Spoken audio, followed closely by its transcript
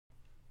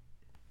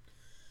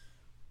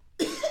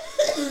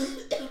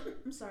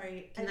I'm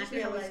sorry. Can I that just be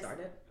how we realized.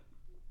 started?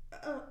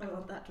 I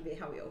want that to be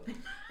how we open.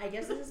 I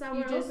guess this is how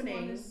You we're just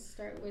opening. want to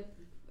start with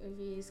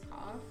Uvi's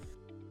cough.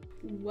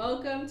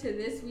 Welcome to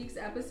this week's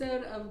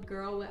episode of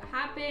Girl What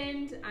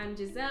Happened. I'm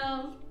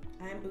Giselle.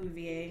 I'm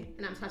Uvier.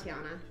 And I'm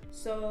Tatiana.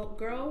 So,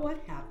 Girl, What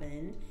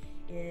Happened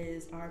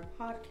is our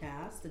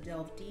podcast to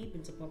delve deep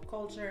into pop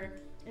culture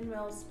and,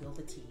 well, spill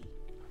the tea.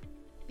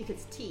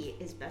 Because tea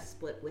is best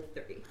split with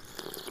 3.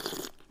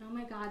 Oh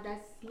my god,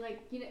 that's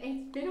like,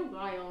 it's been a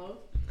while.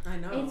 I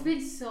know. It's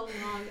been so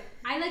long.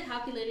 I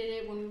calculated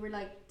it when we were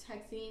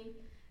texting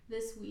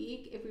this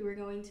week if we were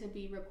going to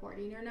be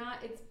recording or not.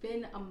 It's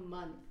been a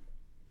month.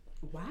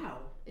 Wow.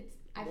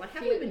 What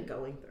have we been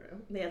going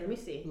through? Yeah, let me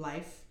see.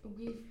 Life.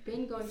 We've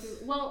been going through.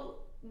 Well,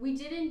 we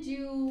didn't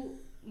do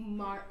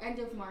end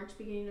of March,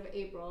 beginning of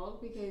April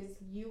because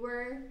you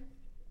were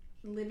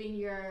living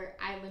your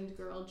island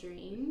girl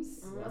dreams.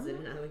 Was it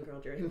an island girl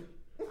dream?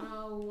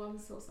 Oh, I'm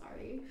so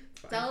sorry.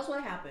 Tell us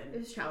what happened. It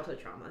was childhood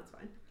trauma. It's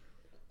fine.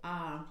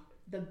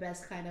 The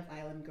best kind of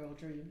island girl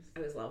dreams. It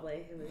was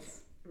lovely. It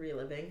was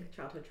reliving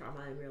childhood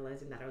trauma and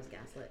realizing that I was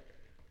gaslit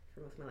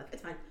for most of my life.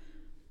 It's fine.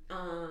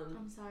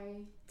 I'm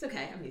sorry. It's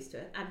okay. I'm used to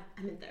it.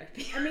 I'm in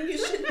therapy. I mean, you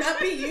should not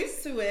be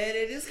used to it.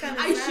 It is kind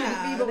of I sad.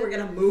 shouldn't be, but we're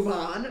gonna move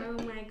on.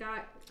 Oh my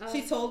god.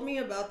 She told me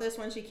about this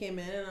when she came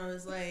in, and I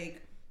was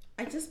like,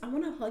 I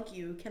want to hug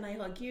you. Can I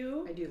hug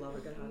you? I do love a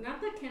good hug. Not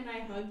that can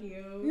I hug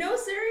you. No,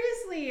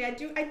 seriously, I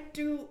do.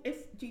 Do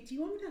you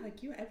want me to hug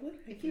you? I would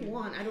hug If you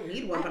want, I don't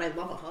need one, but I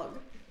love a hug.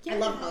 Yeah. I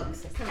love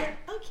hugs. Come here.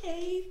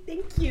 Okay,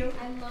 thank you.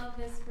 I love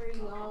this for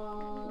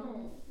y'all.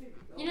 Oh.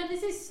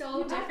 This is so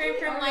You different actually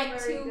from are a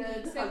very 2 good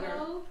weeks hugger.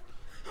 ago.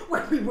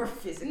 When we were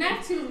physically.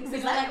 Not 2 weeks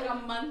Was ago, that- a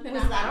month and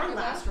Was a that half our ago.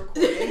 last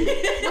recording?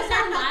 Was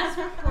our last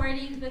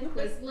recording the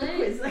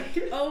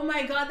Quizlet? Oh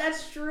my god,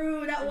 that's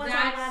true. That was our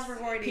That's- last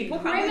recording. People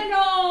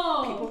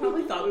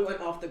probably thought we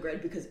went off the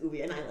grid because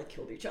Uvi and I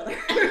killed each other.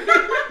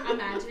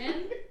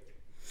 Imagine.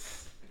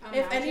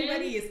 If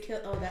anybody is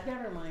killed,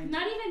 never mind.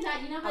 Not even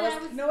that. You know how I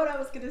was. know what I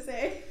was gonna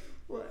say.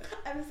 What?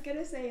 I was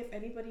gonna say if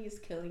anybody is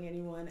killing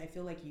anyone, I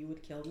feel like you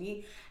would kill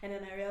me, and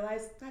then I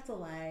realized that's a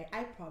lie.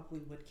 I probably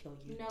would kill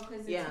you. No,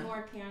 because Yeah. it's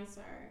more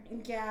Cancer.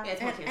 Yeah,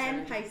 it's more Cancer and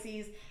energy.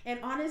 Pisces, and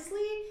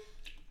honestly,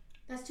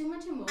 That's too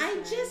much emotion.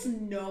 I just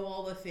know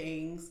all the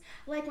things.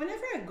 Like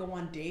whenever I go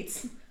on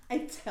dates,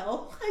 I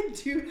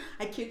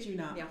kid you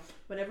not. Yeah.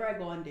 Whenever I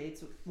go on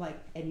dates with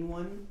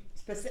anyone,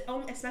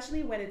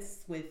 especially when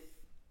it's with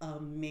a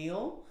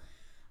male,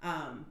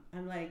 I'm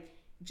like,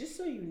 just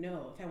so you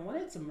know, if I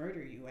wanted to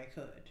murder you, I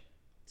could.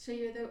 So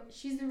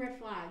she's the red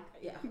flag.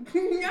 Yeah.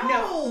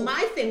 No.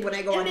 My thing when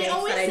I go And on they dates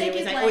always that I take do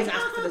is it I always like,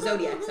 ask for the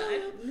zodiac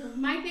sign.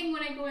 My thing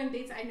when I go on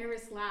dates, I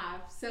nervous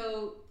laugh.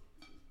 So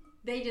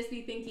they just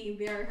be thinking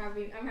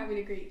I'm having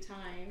a great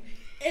time.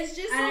 It's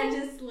just And I'm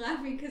just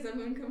laughing because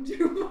I'm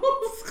uncomfortable.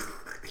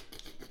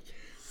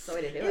 So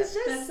I didn't do it's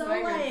it. just That's so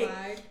my red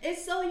flag.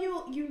 it's so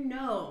you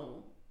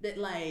know that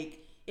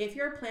if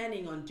you're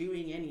planning on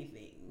doing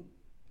anything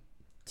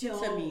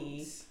to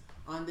me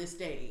on this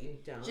day,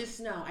 Don't. just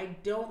know I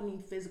don't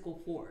need physical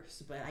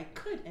force, but I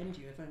could end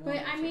you if I wanted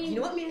But I to. mean, You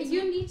know what means-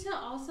 you need to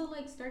also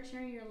start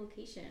sharing your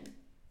location.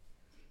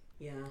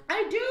 Yeah.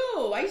 I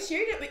do. I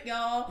shared it with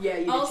y'all. Yeah,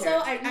 you did Also, share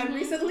it. I Mhm.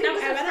 recently That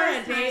was I the went on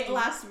a first date time.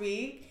 last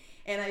week,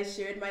 and I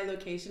shared my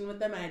location with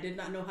them, and I did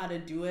not know how to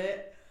do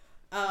it.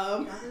 That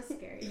was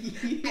scary.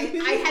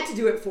 I had to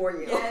do it for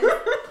you. Yes.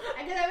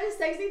 And I was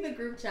texting the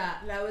group chat,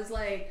 and I was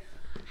like,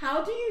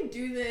 how do you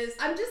do this?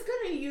 I'm just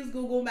going to use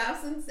Google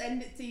Maps and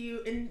send it to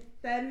you. And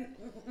then,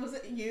 was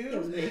it you? It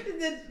was me.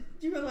 And then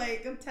you were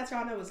like,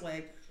 Tatiana was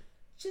like,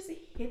 just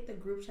hit the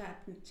group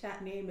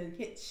chat name and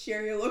hit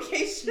share your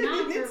location.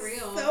 Not And for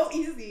it's real. so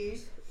easy.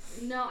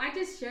 No, I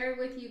just share it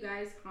with you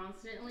guys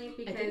constantly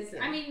because, so.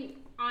 I mean,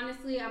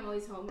 honestly, I'm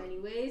always home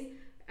anyways.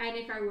 And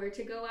if I were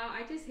to go out,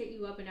 I just hit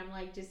you up and I'm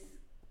like, just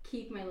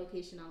keep my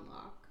location on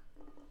lock.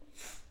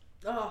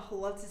 Oh,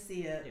 love to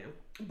see it. Yeah.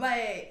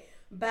 But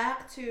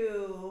back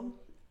to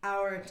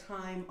our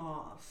time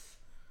off,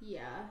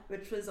 Yeah.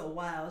 which was a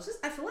while. It's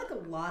just, I feel like a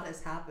lot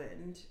has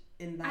happened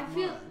in that I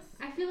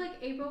month. feel like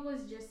April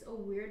was just a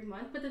weird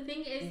month. But the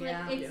thing is,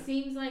 Yeah. it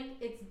seems like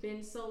it's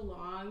been so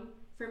long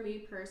for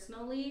me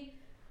personally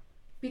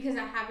because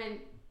I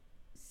haven't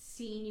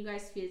seen you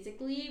guys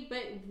physically,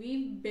 but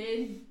we've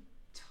been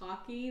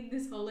talking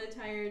this whole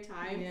entire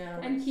time Yeah.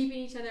 and keeping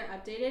each other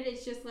updated.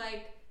 It's just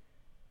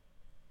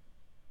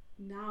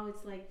now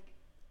it's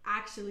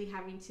actually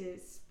having to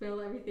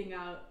spill everything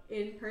out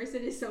in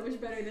person is so much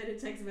better than a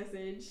text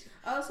message.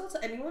 Also,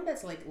 to anyone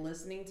that's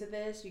listening to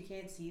this, you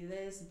can't see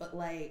this, but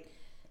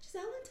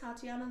Giselle and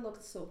Tatiana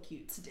looked so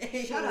cute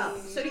today. Shut up.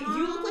 So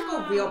you look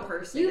like a real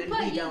person, You and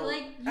put we don't.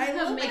 I put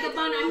look makeup like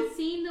on. a- I'm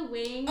seeing the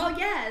wings. Oh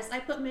yes, I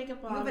put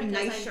makeup on. You have a because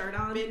nice I've shirt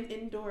on. Been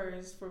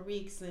indoors for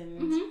weeks,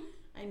 and Mhm.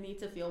 I need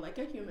to feel like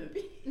a human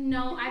being.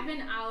 No, I've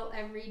been out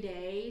every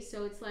day,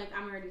 so it's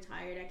I'm already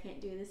tired. I can't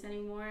do this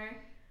anymore.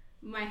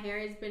 My hair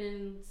has been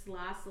in its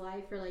last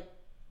life for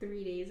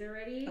 3 days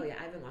already. Oh yeah,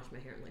 I haven't washed my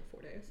hair in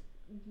 4 days.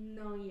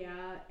 No,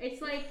 yeah.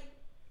 It's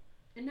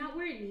and not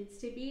where it needs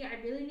to be.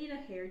 I really need a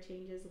hair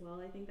change as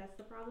well. I think that's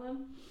the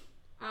problem.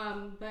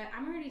 But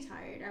I'm already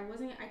tired.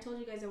 I told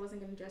you guys I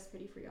wasn't gonna dress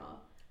pretty for y'all.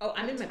 Oh,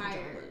 I'm in my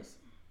tired. pajamas.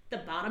 The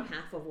bottom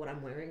half of what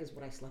I'm wearing is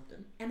what I slept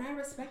in. And I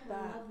respect I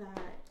that. love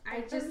that.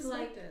 I just respect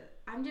like it.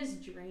 I'm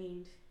just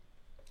drained.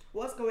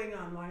 What's going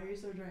on? Why are you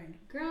so drained?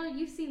 Girl,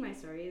 you've seen my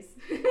stories.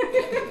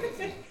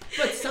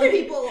 But some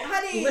people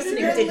Honey,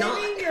 listening you're did living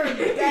not.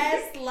 your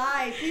best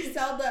life. Please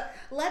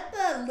let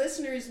the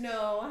listeners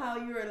know how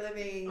you are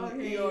living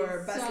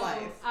your best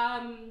life.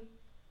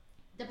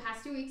 The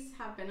past 2 weeks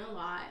have been a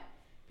lot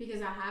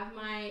because I have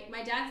my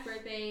dad's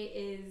birthday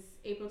is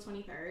April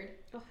 23rd.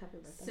 Oh, happy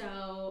birthday.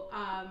 So,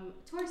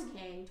 Taurus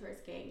King.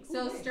 Ooh,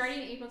 So nice.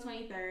 starting April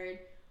 23rd,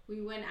 we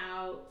went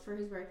out for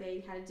his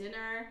birthday, had a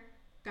dinner,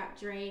 got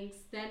drinks.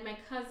 Then my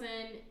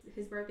cousin,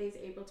 his birthday is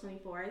April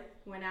 24th,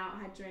 went out,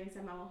 had drinks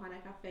at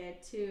Mamohana Cafe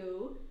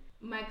too.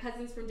 My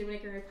cousins from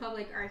Dominican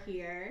Republic are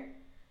here.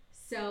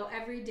 So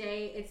every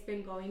day it's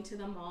been going to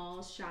the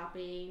mall,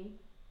 shopping,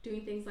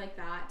 doing things like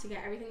that to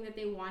get everything that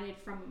they wanted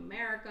from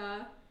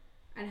America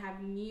and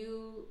have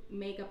new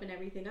makeup and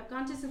everything. I've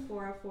gone to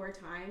Sephora 4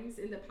 times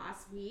in the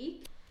past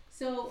week.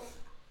 So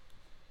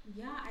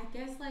yeah, I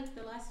guess like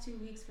the last 2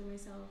 weeks for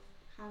myself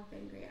have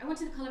been great. I went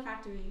to the Color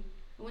Factory.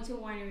 I went to a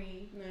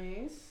winery.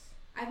 Nice.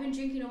 I've been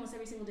drinking almost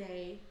every single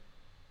day.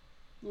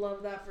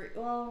 Love that for you.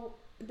 Well,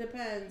 it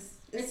depends.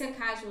 It's a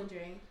casual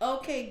drink.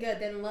 Okay, good.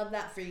 Then love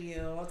that for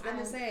you. I was gonna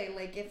Um, say,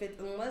 like,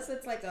 unless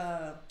it's like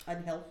a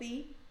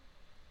unhealthy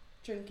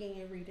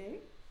drinking every day,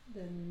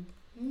 then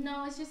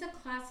No, it's just a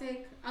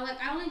classic.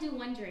 I only do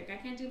one drink. I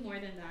can't do more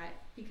than that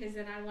because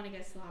then I want to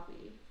get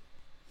sloppy.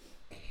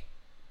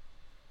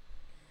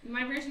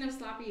 My version of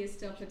sloppy is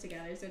still put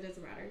together, so it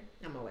doesn't matter.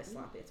 I'm always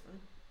sloppy. It's fine.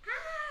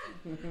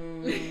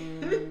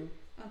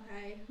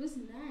 Okay, who's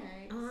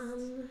next?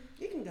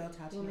 you can go,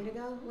 Tatiana. You want me to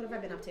go? What have I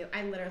been up to?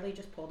 I literally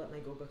just pulled up my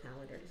Google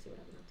Calendar to see what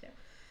I've been up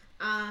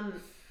to.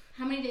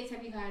 How many dates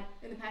have you had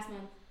in the past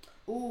month?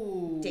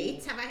 Ooh.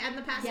 Dates have I had in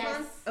the past Yes.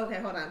 month? Okay,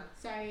 hold on.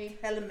 Sorry.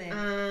 Hella man.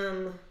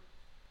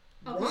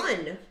 Okay.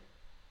 One.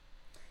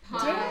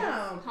 Pause.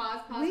 Damn.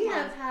 Pause. We pause.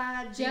 have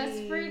had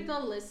Just for the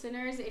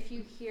listeners, if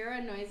you hear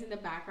a noise in the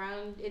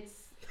background,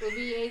 it's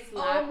Olivier's Oh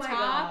laptop, my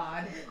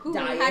god. who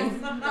Dying.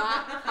 has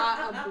not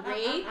caught a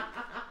break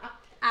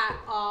at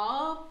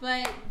all.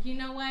 But you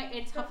know what?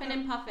 It's huffing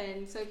and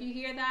puffing. So if you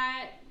hear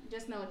that,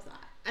 just know it's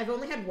that. I've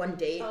only had one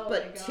date, Oh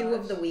but my 2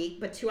 of gosh. the week,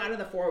 but 2 out of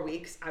the 4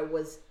 weeks, I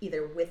was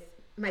either with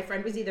my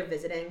friend was either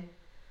visiting.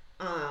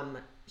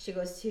 She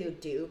goes to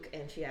Duke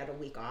and she had a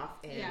week off,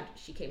 and Yeah.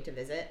 she came to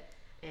visit,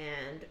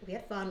 and we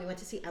had fun. We went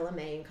to see Ella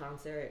May in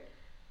concert.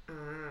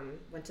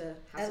 Went to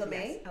House Ella of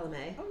May? Yes. Ella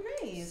May. Oh,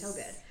 nice. So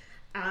good.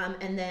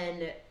 And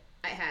then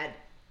I had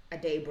a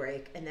day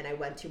break, and then I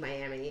went to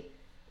Miami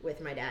with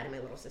my dad and my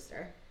little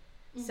sister.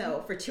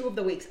 So for 2 of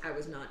the weeks, I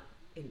was not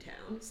in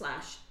town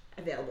 /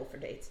 available for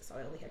dates, so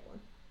I only had one.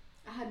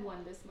 I had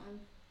one this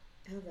month.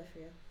 I love that for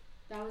you.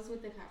 That was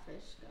with the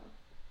catfish girl.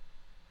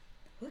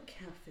 What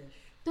catfish?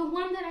 The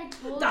one that I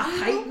told The you.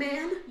 hype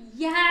man?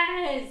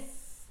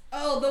 Yes.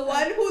 Oh, the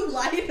one who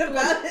lied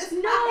about his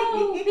No,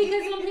 height.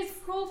 because on his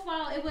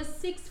profile it was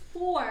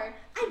 6'4".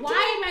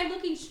 Why am I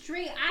looking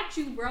straight at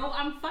you, bro?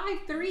 I'm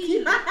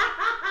 5'3".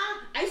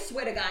 I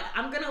swear to God,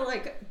 I'm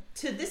gonna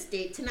to this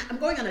date tonight. I'm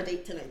going on a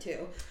date tonight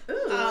too.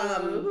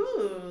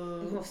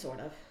 Ooh. Well, sort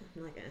of.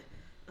 I'm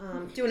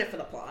like, doing it for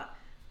the plot.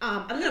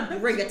 I'm gonna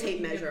bring a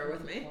tape measure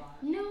with me.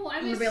 No, I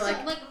I'm was gonna be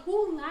like,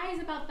 who lies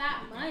about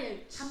that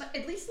much?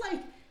 At least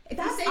if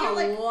That's you say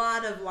you're a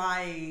lot of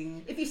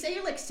lying. if you say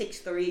you're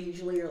 6'3",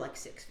 usually you're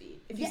 6 feet.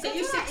 If you Yeah, say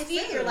you're that's 6 what I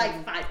feet, said. you're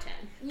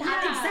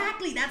 5'10".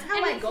 Exactly. That's how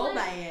And I it's go like,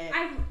 by it.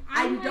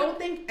 I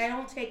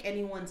don't take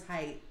anyone's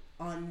height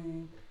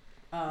on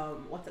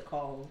what's it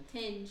called?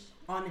 Hinge.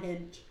 On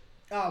Hinge.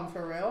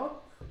 For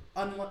real?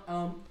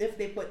 If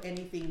they put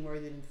anything more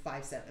than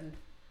 5'7".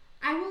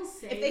 I will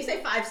say If they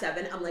say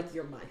 5'7", I'm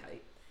you're my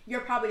height.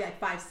 You're probably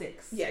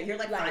 5'6". Yeah, you're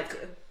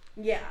 5'2".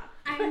 Yeah.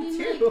 I mean,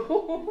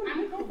 Too.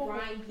 I'm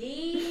crying.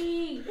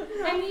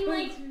 I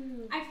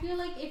mean, I feel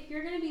like if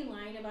you're gonna be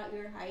lying about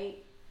your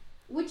height,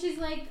 which is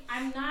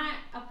I'm not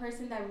a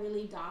person that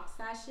really docks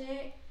that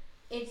shit.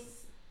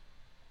 It's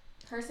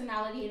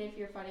personality and if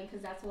you're funny,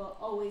 because that's what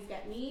will always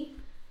get me.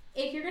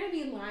 If you're gonna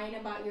be lying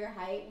about your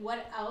height,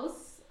 what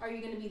else are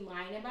you gonna be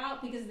lying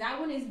about? Because that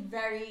one is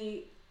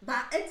very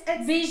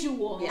it's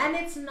visual. Yeah. And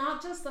it's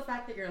not just the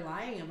fact that you're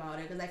lying about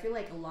it, because I feel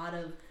like a lot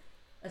of,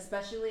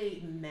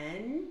 especially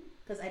men,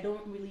 because I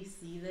don't really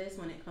see this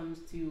when it comes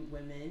to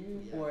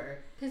women or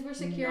Because we're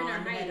secure in our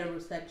height.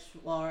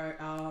 non-heterosexual or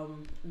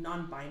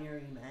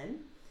non-binary men,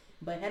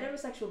 but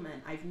heterosexual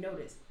men, I've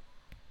noticed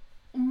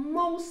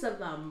most of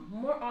them,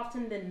 more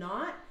often than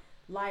not,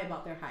 lie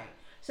about their height.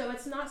 So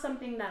it's not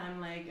something that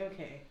I'm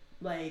okay,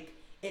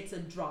 it's a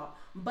drop.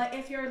 But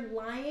if you're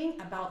lying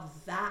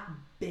about that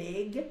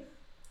big,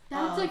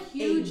 That's a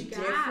huge gap.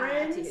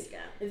 difference, That's a huge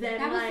gap. then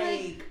That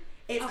was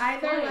it's a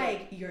either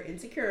fight. you're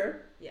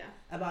insecure Yeah.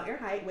 about your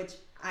height, which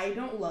I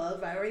don't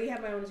love. I already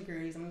have my own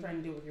insecurities. I'm trying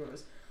to deal with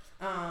yours.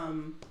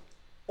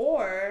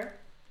 Or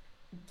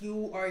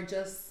you are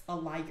just a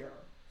liar,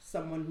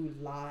 someone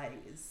who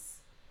lies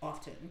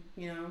often,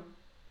 you know?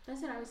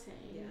 That's what I was saying.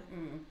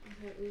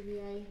 Yeah. Okay,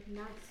 UVA,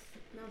 now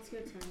it's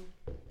your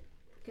turn.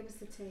 Give us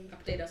the tea.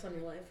 Update us on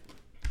your life.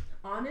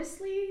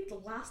 Honestly, the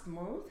last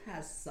month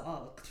has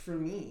sucked for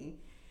me.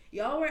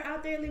 Y'all were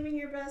out there living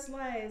your best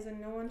lives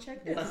and no one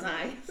checked it. Was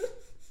I?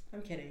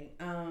 I'm kidding.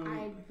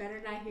 I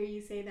better not hear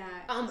you say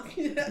that.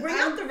 Bring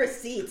out the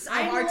receipts of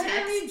I'm our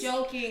literally texts.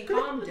 joking.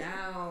 Calm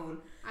down.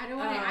 I don't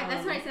want to.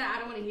 That's why I said I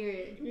don't want to hear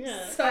it.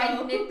 Yeah. So I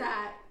admit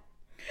that.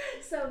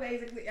 So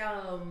basically,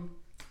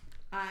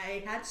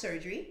 I had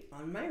surgery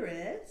on my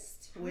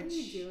wrist, How which are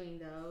you doing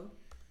though?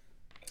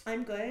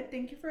 I'm good.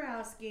 Thank you for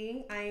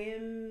asking. I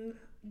am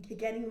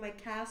getting my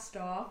cast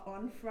off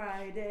on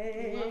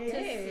Friday. Love to see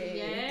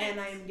it.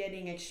 And I'm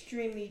getting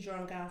extremely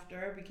drunk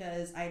after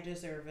because I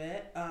deserve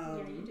it. Yeah,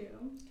 you do.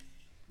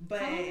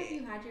 But How long have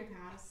you had your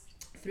cast?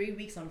 3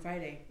 weeks on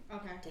Friday.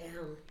 Okay.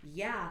 Damn.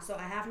 Yeah, so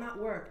I have not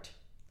worked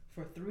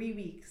for 3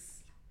 weeks.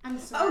 I'm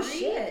sorry. Oh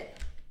shit.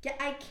 Yeah,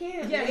 I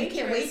can't. Yeah, you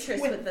can't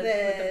waitress with the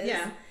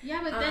yeah.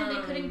 Yeah, but then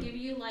they couldn't give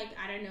you like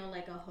I don't know,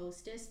 like a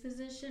hostess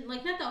position.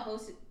 Like not the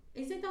host.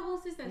 Is it the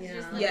hostess that's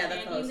just like that's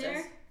the standing hostess.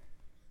 there?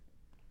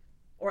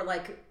 Or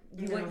like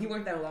you No.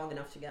 weren't there long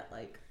enough to get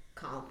like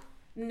comp.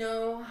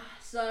 No,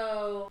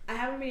 so I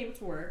haven't been able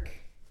to work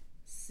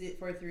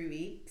for 3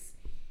 weeks.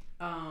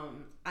 I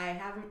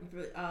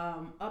haven't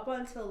up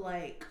until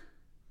like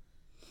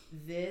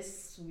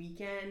this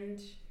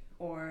weekend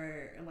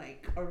or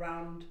like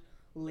around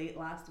late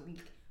last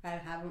week. I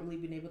haven't really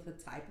been able to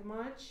type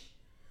much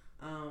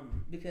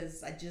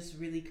because I just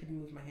really couldn't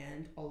move my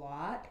hand a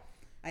lot.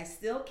 I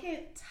still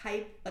can't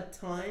type a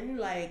ton.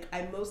 Like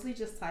I'm mostly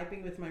just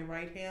typing with my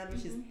right hand,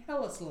 which is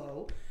hella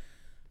slow.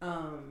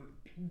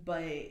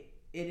 But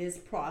it is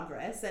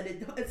progress, and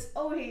it's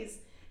always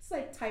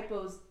like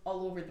typos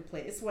all over the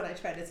place when I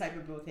try to type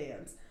with both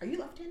hands. Are you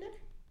left-handed?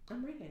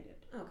 I'm right-handed,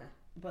 Okay.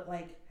 but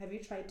like, have you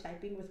tried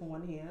typing with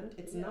one hand?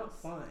 It's not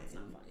fun. It's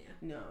not fun, yeah.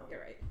 No. You're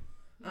right.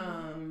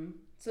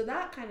 So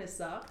that kind of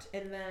sucked,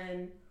 and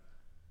then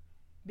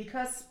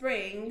because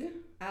spring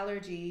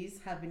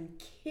allergies have been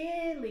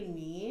killing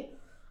me,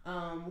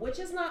 which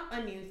is not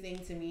a new thing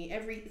to me.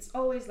 It's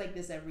always like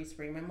this every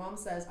spring. My mom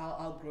says I'll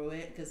outgrow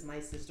it because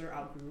my sister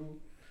outgrew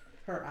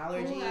her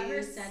allergies.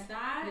 Whoever said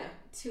that Yeah.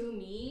 to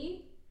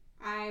me,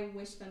 I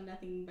wish them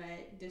nothing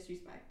but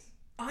disrespect.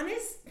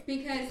 Honest,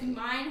 Because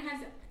mine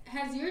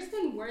has yours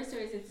been worse or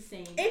is it the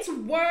same? it's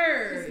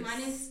worse. 'Cause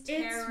mine is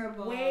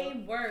terrible. It's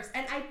way worse,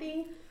 and I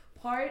think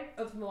part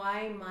of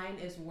why mine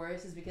is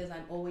worse is because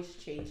I'm always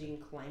changing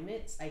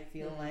climates. I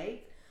feel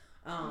like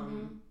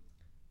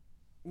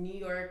New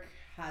York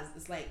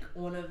it's like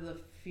one of the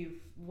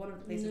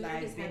places New that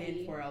York is I've been heavy.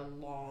 in for a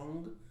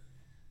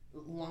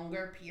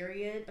longer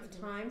period of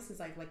time since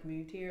I've like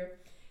moved here,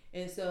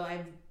 and so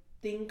I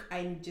think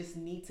I just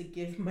need to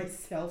give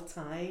myself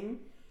time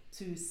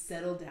to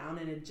settle down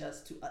and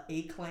adjust to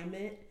a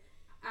climate.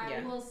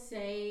 I will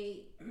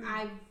say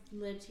I've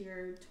lived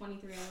here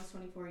 23, almost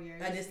 24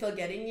 years. And it's still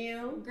getting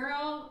you,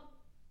 Girl,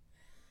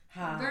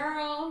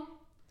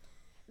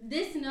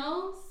 this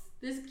nose,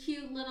 this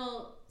cute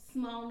little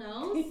small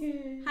nose,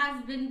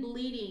 has been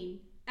bleeding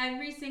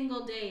every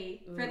single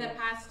day for the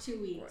past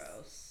 2 weeks.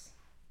 Gross.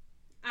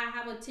 I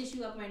have a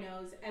tissue up my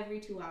nose every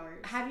 2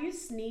 hours. Have you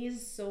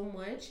sneezed so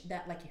much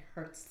that like it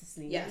hurts to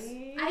sneeze? Yes.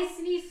 I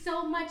sneeze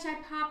so much I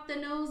pop the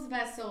nose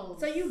vessels.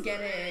 So you get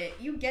it.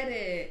 You get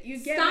it.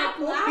 Stop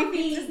it.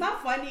 laughing. It's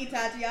not funny,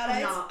 Tatiana.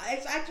 No.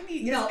 It's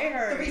actually No, it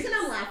hurts. the reason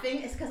I'm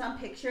laughing is because I'm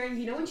picturing,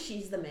 you know, when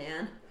she's the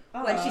man,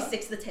 when she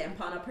sticks the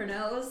tampon up her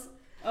nose,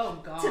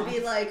 Oh god. to be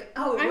like,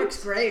 oh, it I'm-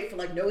 works great for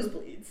like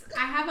nosebleeds.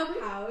 I have a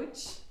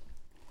pouch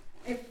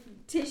of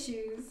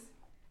tissues.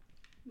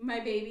 My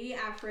baby,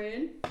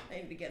 Afrin. I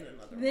need to get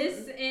another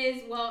This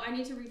is, well, I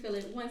need to refill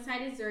it. One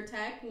side is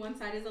Zyrtec, one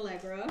side is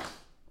Allegra.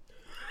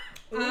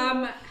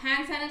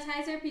 Hand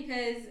sanitizer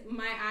because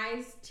my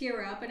eyes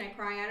tear up and I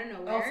cry out of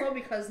one. nowhere. Also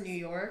because New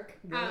York,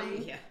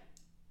 really. Yeah.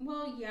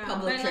 Well, yeah,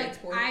 Public but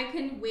transport. like I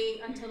can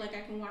wait until like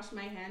I can wash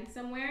my hands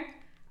somewhere.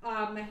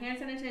 My hand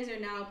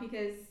sanitizer now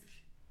because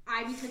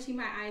I be touching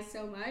my eyes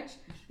so much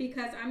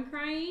because I'm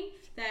crying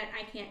that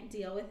I can't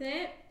deal with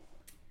it.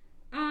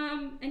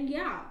 And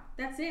yeah,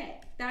 that's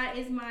it. That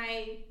is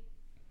my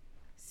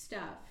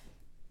stuff.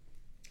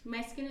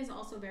 My skin is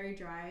also very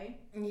dry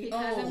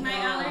because of my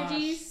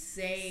allergies.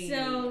 Same.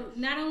 So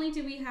not only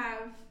do we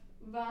have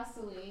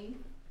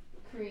Vaseline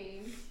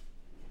cream,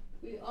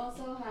 we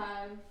also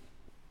have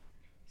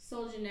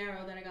Sol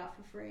Janeiro that I got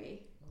for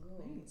free.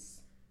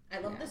 Nice. I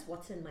love Yeah. this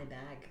 "What's in my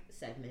bag"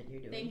 segment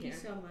you're doing Thank here. you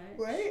so much.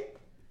 Right?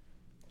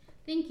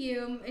 Thank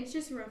you. It's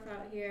just rough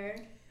out here.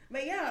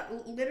 But yeah,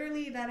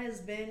 literally that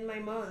has been my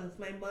month.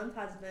 My month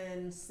has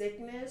been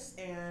sickness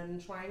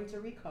and trying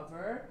to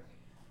recover.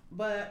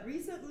 But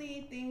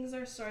recently things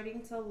are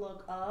starting to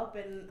look up,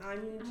 and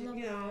I'm,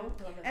 you know,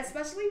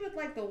 especially with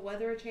like the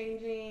weather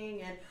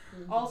changing, and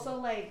also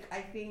like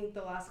I think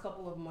the last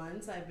couple of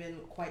months I've been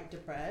quite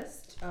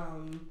depressed.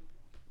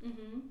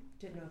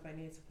 Didn't know if I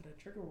needed to put a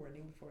trigger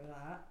warning before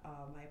that.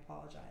 I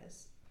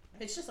apologize.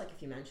 It's just like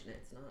if you mention it,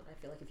 it's not. I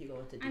feel like if you go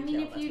into I detail, mean,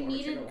 if that's you more of a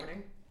need trigger it-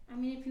 warning. I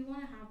mean, if you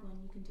want to have one,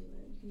 you can do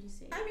it. You can just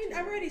say. I mean, it.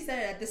 I've already said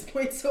it at this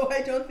point, so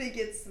I don't think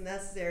it's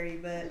necessary.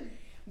 But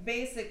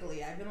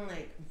basically, I've been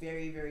like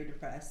very, very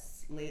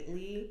depressed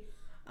lately,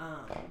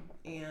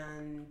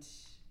 and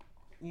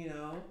you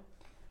know,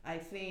 I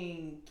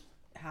think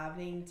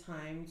having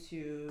time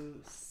to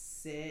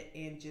sit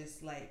and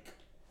just like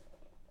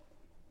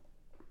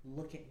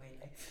look at my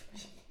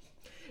life,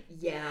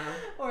 Yeah.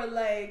 or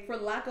like, for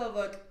lack of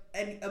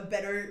a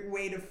better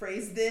way to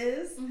phrase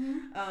this,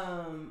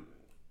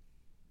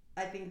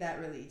 I think that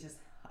really just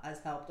has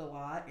helped a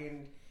lot.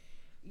 And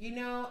you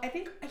know, I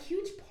think a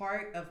huge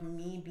part of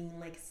me being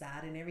like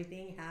sad and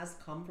everything has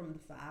come from the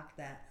fact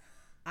that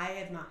I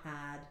have not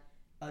had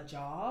a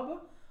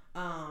job.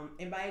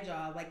 And by a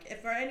job, like,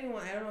 if for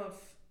anyone, I don't know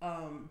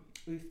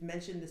if we've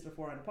mentioned this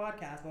before on the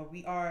podcast, but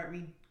we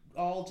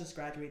all just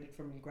graduated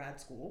from grad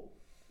school.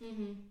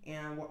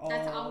 And we're all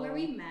That's all where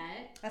we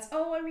met. That's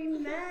all where we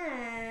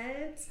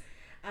met.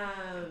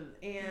 And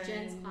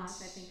Jen's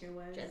class, I think it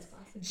was. Jen's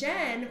class.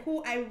 Jen,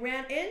 who I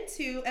ran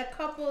into a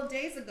couple of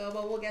days ago,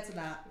 but we'll get to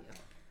that.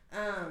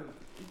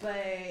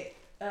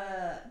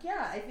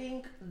 Yeah, I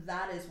think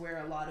that is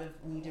where a lot of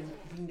me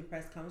being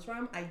depressed comes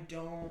from. I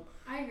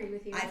agree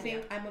with you. I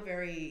think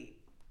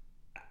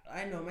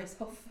I know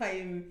myself.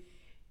 I'm,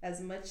 as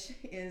much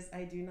as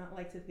I do not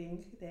like to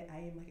think that I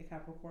am like a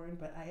Capricorn,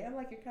 but I am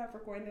like a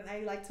Capricorn, and I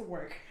like to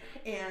work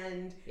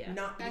and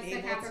not That's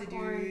being the able to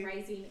Capricorn do.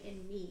 rising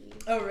in me.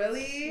 Oh,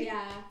 really?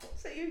 Yeah.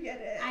 So you get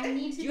it. I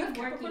need to Do be you have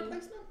Capricorn working.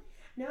 placement?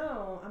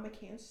 No, I'm a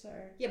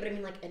Cancer. Yeah, but I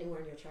mean like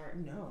anywhere in your chart.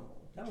 No,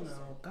 hell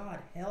no. God,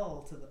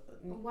 hell to the.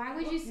 Why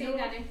would you say No.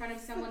 that in front of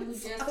someone who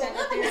just said Oh,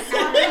 that they're a I'm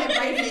sorry,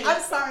 Capricorn baby. rising?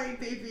 I'm sorry,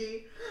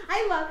 baby.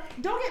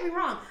 Don't get me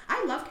wrong.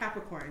 I love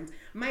Capricorns.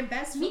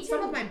 Me Some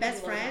too. of my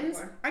best I love friends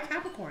Capricorn. are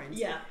Capricorns.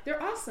 Yeah.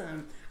 They're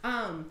awesome.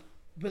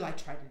 Will I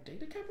try to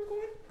date a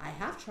Capricorn? I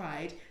have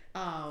tried.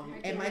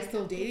 Am I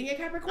still dating a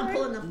Capricorn? I'm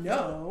pulling the-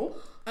 No.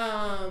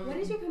 What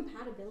is your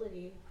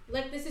compatibility?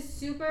 Like, this is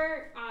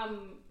super,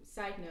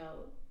 side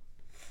note.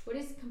 What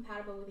is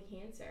compatible with a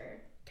Cancer?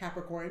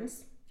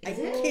 Capricorns? Is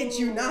I it? kid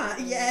you not.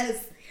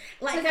 Yes.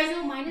 Because I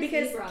know mine is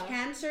because Libra.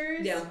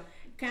 Cancers. Yeah.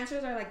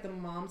 Cancers are like the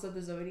moms of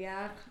the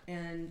zodiac,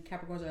 and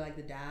Capricorns are like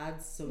the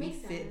dads, so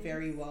Makes we fit sense.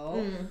 very well.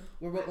 Mm.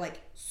 We're both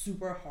like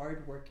super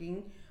hard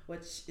working,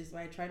 which is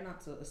why I try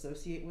not to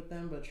associate with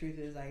them. But truth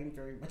is, I am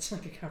very much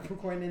like a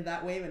Capricorn in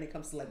that way when it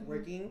comes to like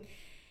working.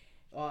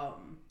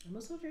 I'm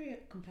also very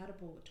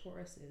compatible with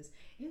Tauruses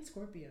and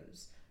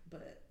Scorpios,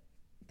 but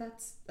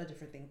that's a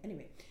different thing.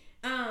 Anyway,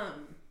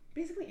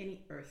 basically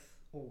any earth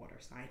or water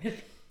sign.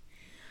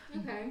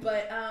 Okay.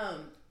 But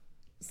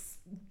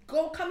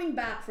coming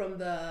back from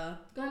the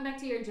Going back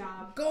to your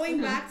job.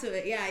 going back to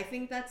it, yeah, I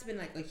think that's been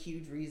like a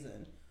huge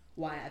reason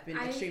why I've been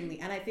extremely,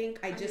 and I think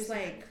I just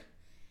understand.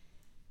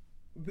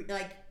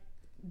 like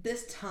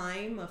this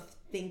time of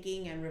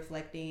thinking and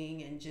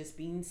reflecting and just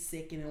being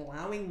sick and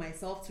allowing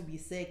myself to be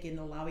sick and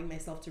allowing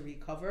myself to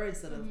recover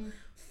instead of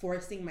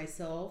forcing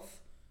myself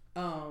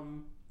Or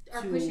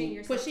to pushing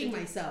yourself to do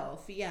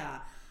myself, yeah,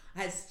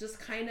 has just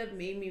kind of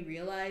made me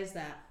realize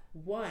that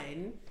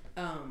one,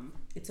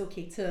 it's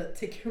okay to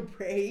take a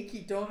break.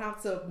 You don't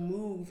have to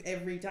move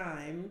every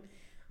time.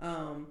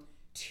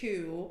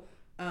 Two,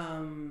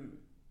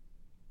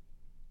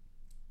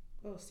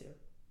 what was two?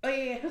 Oh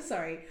yeah,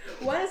 sorry.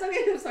 One is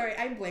okay. I'm sorry,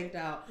 I blanked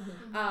out.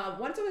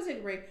 One, to take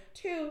a break.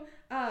 Two,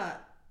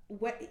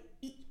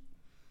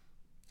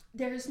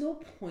 there's no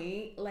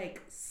point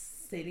like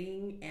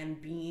sitting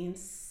and being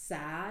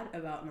sad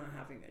about not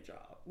having a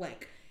job.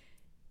 Like,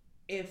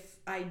 if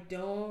I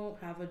don't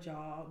have a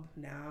job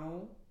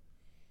now,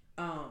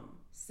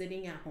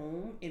 sitting at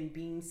home and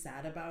being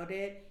sad about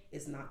it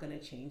is not going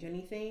to change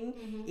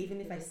anything.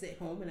 Even if I sit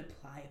home and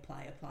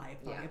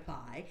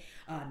apply,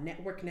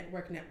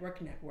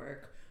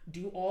 network,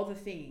 do all the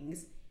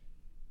things,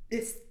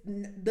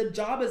 the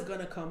job is going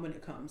to come when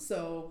it comes.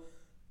 So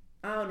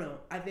I don't know.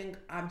 I think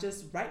I'm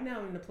just right now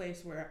in the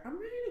place where I'm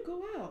ready to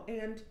go out,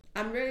 and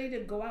I'm ready to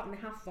go out and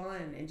have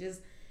fun and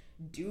just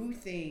do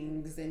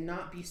things and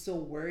not be so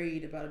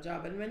worried about a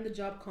job. And when the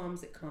job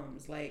comes, it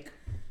comes. Like,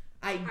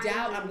 I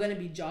doubt I'm gonna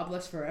be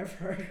jobless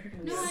forever.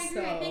 No, I agree.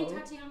 So, I think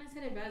Tatiana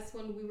said it best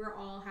when we were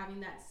all having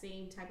that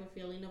same type of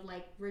feeling of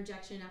like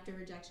rejection after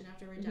rejection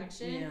after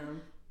rejection. yeah.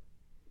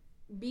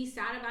 Be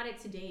sad about it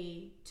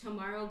today.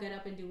 Tomorrow, get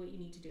up and do what you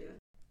need to do.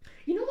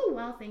 You know the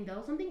wild thing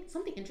though,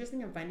 something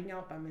interesting I'm finding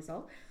out by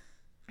myself.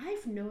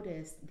 I've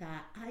noticed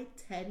that I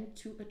tend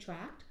to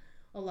attract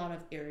a lot of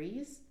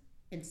Aries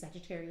and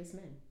Sagittarius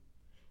men.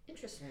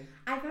 Interesting.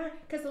 I found,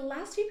 because the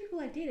last few people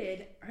I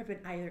dated have been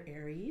either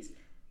Aries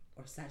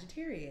or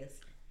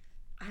Sagittarius,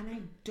 and I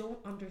don't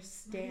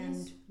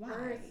understand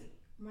why.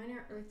 Mine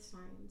are earth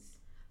signs.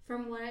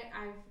 From what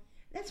I've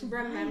That's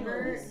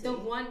remember,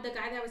 wild. the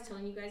guy that I was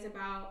telling you guys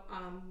about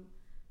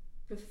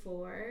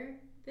before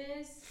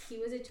this, he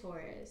was a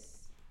Taurus.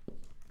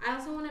 I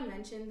also want to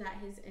mention that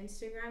his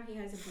Instagram, he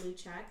has a blue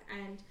check,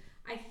 and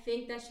I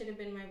think that should have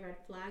been my red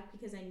flag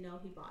because I know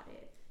he bought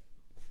it.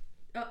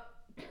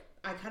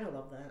 I kind of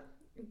love that.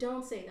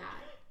 Don't say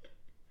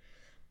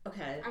that.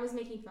 Okay. I was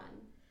making fun.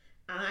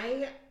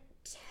 I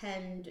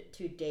tend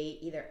to date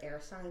either air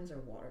signs or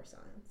water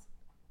signs.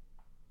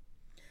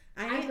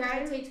 I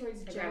gravitate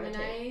towards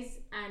Geminis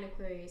and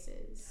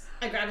Aquariuses.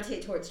 I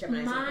gravitate towards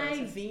Geminis.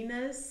 My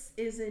Venus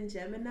is in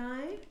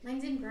Gemini,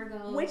 Mine's in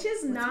Virgo. which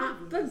is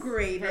not the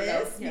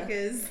greatest Virgo, yeah.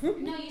 because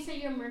No, you said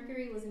your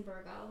Mercury was in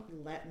Virgo.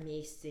 Let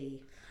me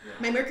see. Yeah.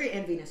 My Mercury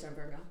and Venus are in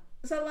Virgo.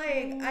 so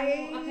like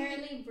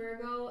Apparently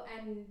Virgo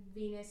and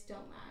Venus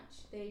don't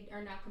match. They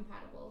are not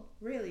compatible.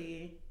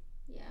 really.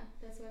 Yeah,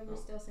 that's why we're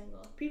still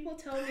single. People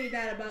tell me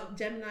that about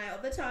Gemini all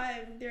the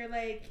time. They're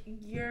like,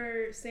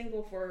 you're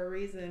single for a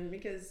reason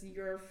because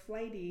you're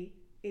flighty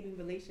in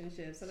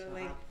relationships. And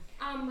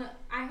I'm like,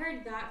 I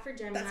heard that for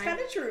Gemini. that's kind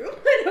of true.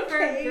 For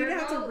Okay, you Virgo, don't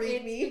have to read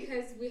it's me.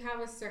 because we have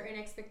a certain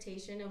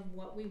expectation of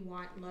what we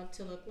want love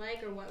to look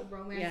like or what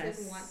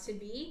romances Yes. want to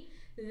be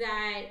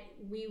that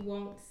we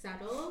won't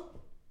settle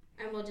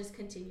and we'll just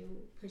continue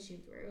pushing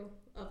through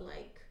of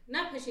like,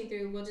 not pushing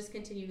through, we'll just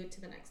continue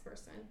to the next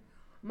person.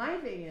 My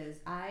thing is,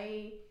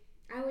 I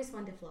always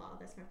find a flaw.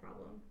 That's my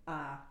problem.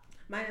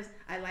 mine is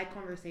I like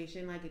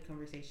conversation, like a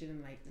conversation,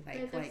 and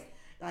That's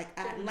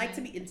I like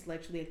to be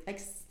intellectually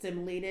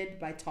stimulated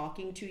by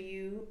talking to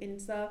you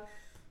and stuff.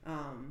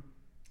 And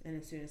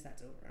as soon as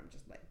that's over, I'm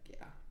just like,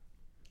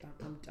 yeah,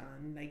 I'm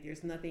done. Like,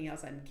 there's nothing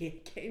else I'm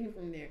getting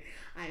from there.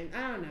 I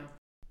don't know.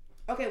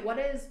 Okay, what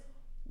is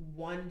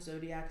one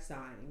zodiac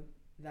sign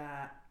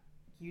that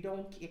you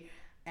don't care?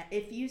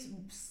 If you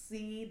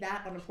see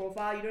that on a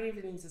profile, you don't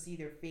even need to see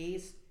their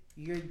face.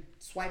 You're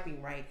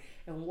swiping right.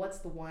 And what's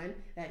the one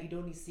that you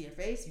don't need to see their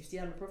face? You see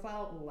it on the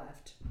profile,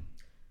 left.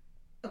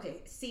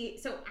 Okay, see,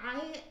 so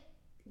I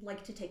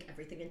like to take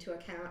everything into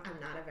account. I'm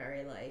not a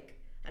very, like,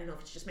 I don't know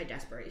if it's just my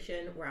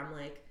desperation where I'm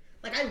like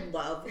I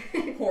love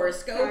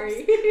horoscopes.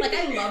 Sorry. Like,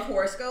 I love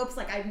horoscopes.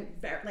 Like, I'm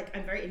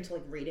very into,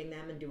 like, reading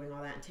them and doing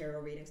all that and tarot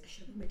readings. I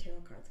should have done my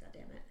tarot cards,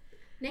 goddammit.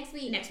 Next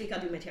week. Next week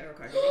I'll do my tarot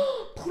card reading.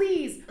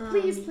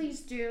 Please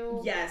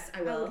do. Yes,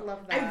 I will. I would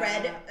love that. I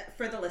read,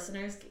 for the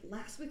listeners,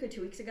 last week or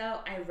 2 weeks ago,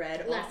 I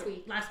read Last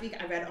week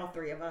I read all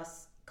three of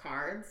us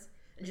cards.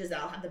 And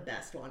Giselle had the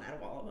best one out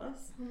of all of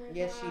us. Oh my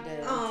Yes, she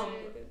did.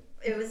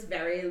 It was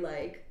very,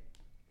 like,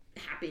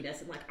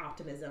 happiness and, like,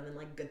 optimism and,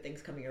 like, good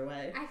things coming your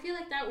way. I feel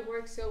like that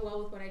works so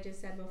well with what I just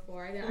said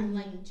before, that I'm,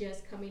 like,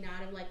 just coming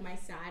out of, like, my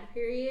sad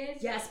period.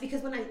 Yes,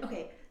 because when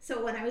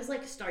I was,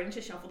 like, starting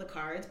to shuffle the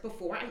cards,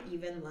 before I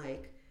even,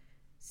 like,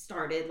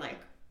 started, like,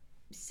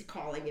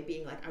 calling it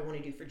being, like, I want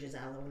to do for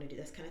Giselle, I want to do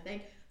this kind of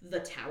thing, the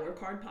Tower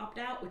card popped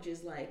out, which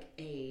is, like,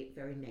 a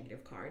very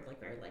negative card, like,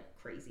 very, like,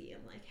 crazy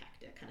and, like,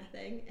 hectic kind of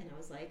thing. And I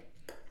was like,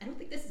 I don't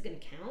think this is going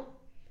to count.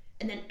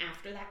 And then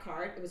after that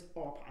card, it was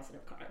all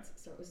positive cards.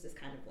 So it was this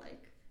kind of,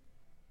 like,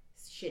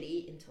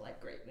 shitty into,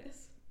 like,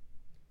 greatness.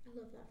 I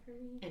love that for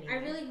me. Anyway. I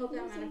really hope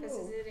that Me manifests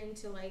too. it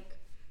into, like,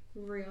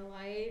 real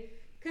life.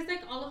 Because,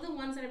 like, all of the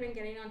ones that I've been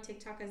getting on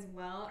TikTok as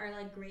well are,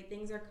 like, great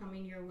things are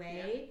coming your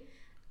way.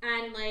 Yeah.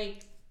 And,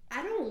 like,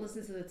 I don't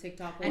listen to the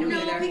TikTok I don't one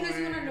either. because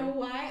you want to know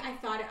why?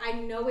 I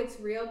know it's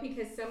real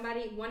because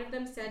one of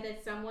them said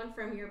that someone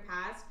from your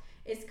past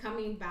is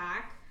coming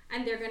back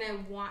and they're going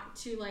to want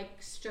to,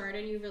 like, start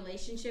a new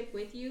relationship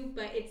with you,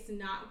 but it's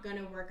not going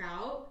to work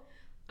out.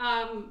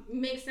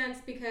 Makes sense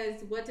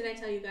because what did I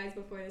tell you guys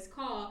before this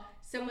call?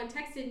 Someone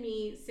texted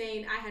me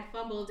saying I had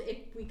fumbled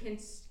if we can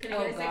I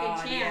get a second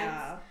chance.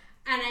 Yeah.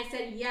 And I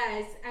said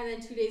yes, and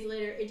then 2 days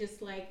later it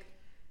just, like,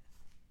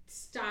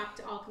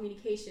 stopped all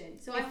communication.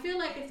 So I feel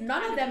like it's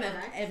None of them have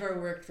correct. ever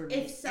worked for me.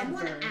 If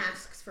someone ever.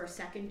 asks for a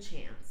second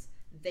chance,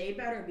 they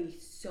better be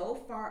so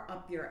far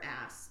up your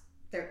ass,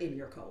 they're in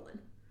your colon.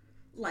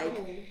 Like,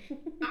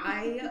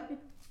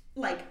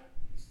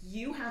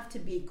 you have to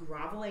be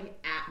groveling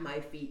at my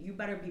feet. You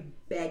better be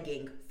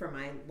begging for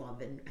my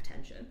love and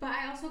attention. But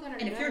I also got to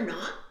And if you're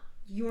not,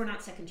 you are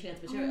not second chance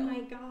material. Oh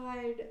my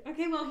god.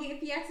 Okay, well,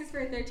 if he asks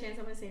for a third chance,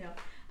 I'm gonna say no.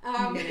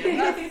 We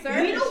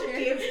don't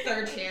give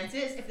third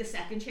chances if the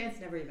second chance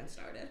never even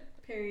started.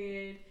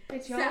 Period.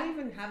 But y'all don't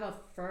even have a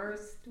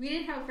first. We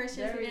didn't have a first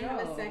chance. There We we didn't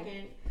have a go.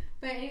 second.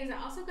 But anyways,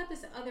 I also got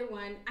this other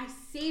one. I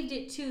saved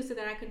it too so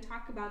that I can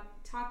talk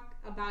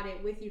about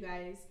it with you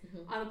guys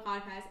on the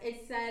podcast.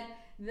 It said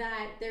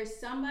that there's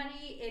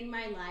somebody in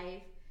my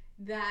life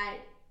that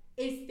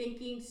is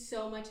thinking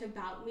so much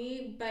about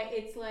me, but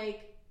it's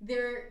like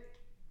they're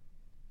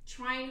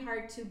trying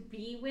hard to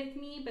be with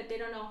me, but they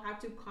don't know how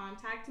to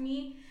contact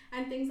me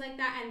and things like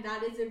that. And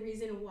that is the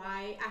reason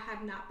why I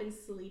have not been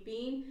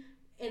sleeping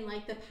in,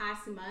 like, the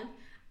past month.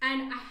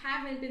 And I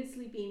haven't been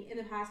sleeping in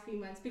the past few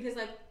months because,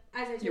 like,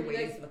 as I told You're you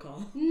waiting guys, for the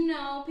call.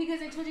 no,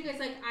 because I told you guys,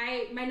 like,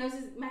 my nose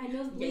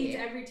bleeds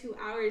Yeah. every 2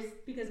 hours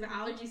because of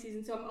allergy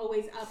season, so I'm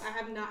always up. I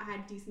have not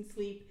had decent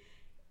sleep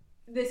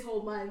this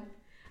whole month,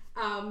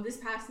 this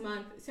past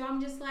month. So I'm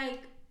just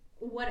like,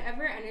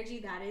 whatever energy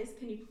that is,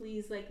 can you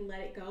please, like, let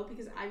it go?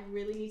 Because I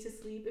really need to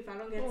sleep. If I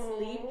don't get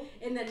sleep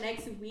in the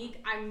next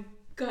week, I'm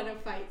gonna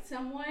fight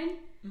someone.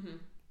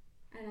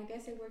 And I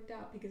guess it worked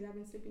out because I've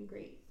been sleeping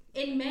great.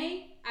 In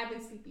May, I've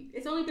been sleeping.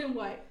 It's only been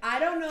what? I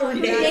don't know.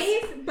 3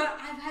 days, but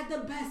I've had the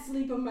best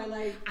sleep of my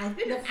life. I've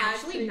been the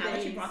past actually, 3 now that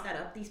you days. brought that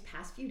up, these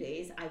past few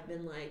days, I've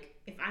been like,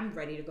 if I'm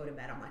ready to go to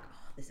bed, I'm like,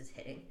 oh, this is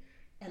hitting.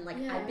 And like,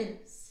 Yeah. I've been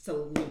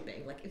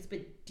sleeping. Like, it's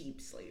been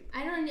deep sleep.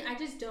 I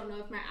just don't know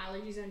if my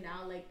allergies are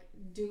now like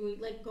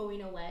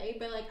going away,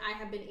 but like I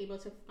have been able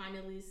to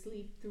finally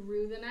sleep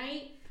through the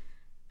night.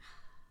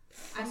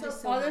 I'm So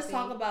just so all this happy.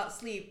 talk about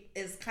sleep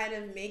is kind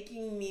of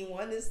making me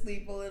want to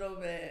sleep a little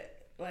bit.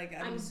 Like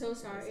I'm so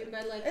sorry,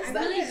 but like It's I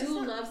not- really it's do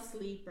not- love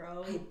sleep,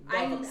 bro.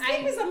 I love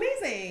sleep is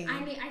amazing.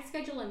 I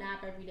schedule a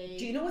nap every day.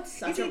 Do you know what's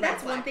You such see, a red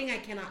that's flag? one thing I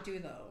cannot do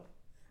though.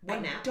 What,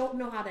 I nap? don't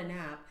know how to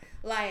nap.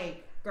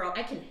 Like Girl,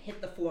 I can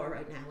hit the floor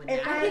right now. And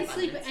If nap I in can 5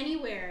 sleep minutes.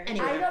 anywhere.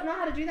 Anywhere. I don't know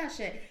how to do that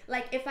shit.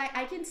 Like if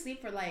I can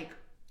sleep for like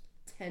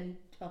 10,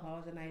 12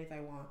 hours a night if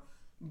I want,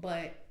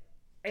 but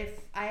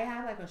if I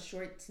have like a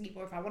short sleep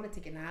or if I want to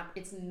take a nap,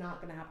 it's not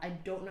gonna happen. I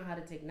don't know how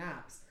to take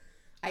naps.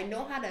 I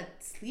know how to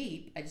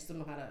sleep. I just don't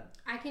know how to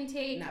I can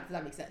take nap. If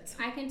that makes sense.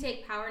 I can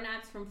take power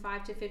naps from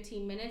 5 to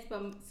 15 minutes,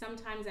 but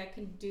sometimes I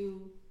can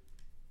do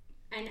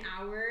an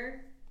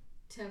hour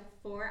to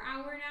 4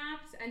 hour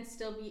naps and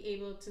still be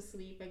able to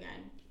sleep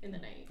again in the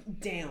night.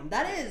 Damn,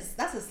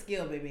 that's a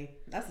skill, baby.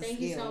 That's a Thank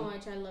skill. you so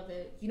much. I love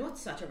it. You know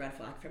what's such a red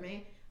flag for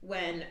me?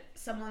 When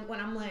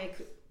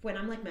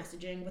I'm like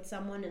messaging with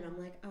someone and I'm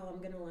like, oh,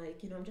 I'm gonna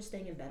like, I'm just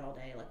staying in bed all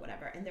day, like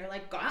whatever. And they're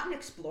like, go out and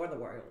explore the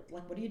world.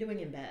 Like, what are you doing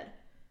in bed?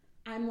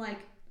 I'm like,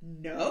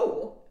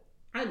 no.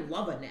 I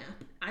love a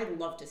nap. I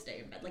love to stay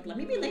in bed. Like, let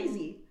me be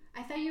lazy.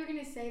 I thought you were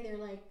gonna say they're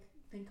like,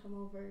 then come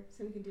over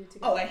so we can do it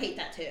together. Oh, I hate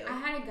that too. I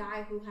had a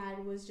guy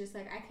who was just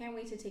like, I can't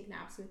wait to take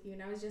naps with you,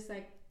 and I was just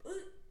like, ugh,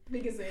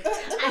 because it.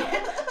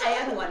 I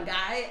had one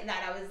guy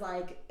that I was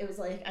like, it was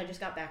like I just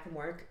got back from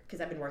work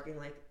because I've been working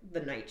like the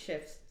night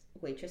shifts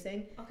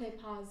waitressing. Okay,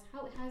 pause.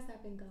 How has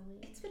that been going?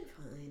 It's been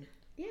fine.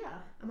 Yeah.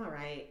 I'm all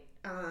right.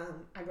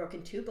 I broke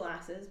in 2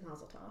 glasses.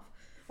 Mazel tov.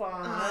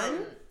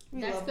 Fun. We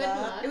That's love good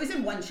that. luck. It was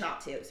in one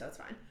shot too, so it's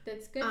fine.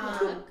 That's good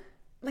Um, luck.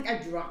 Like I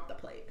dropped the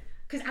plate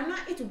because I'm not.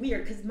 It's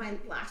weird because my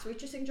last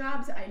waitressing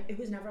jobs, it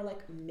was never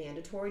like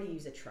mandatory to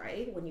use a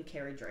tray when you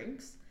carry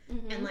drinks,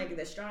 and like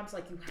this job's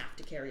like you have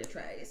to carry a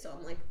tray. So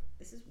I'm like,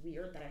 this is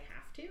weird that I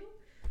have to,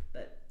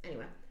 but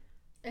anyway,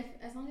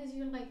 As long as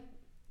you're like,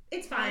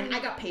 it's fine. I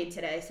got paid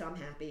today, so I'm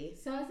happy.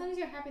 so as long as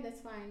you're happy,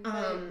 that's fine. But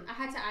I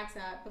had to ask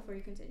that before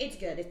you continue. It's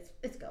good.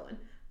 It's going.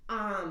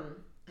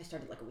 I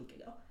started like a week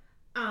ago.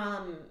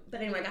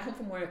 But anyway, I got home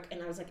from work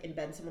and I was like in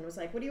bed. Someone was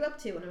like, "What are you up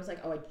to?" And I was like,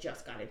 "Oh, I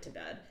just got into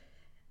bed.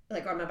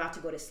 Like, or I'm about to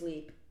go to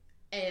sleep."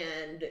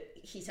 And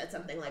he said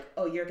something like,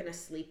 "Oh, you're gonna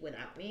sleep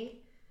without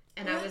me."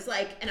 And I was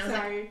like,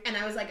 Sorry.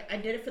 I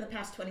did it for the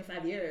past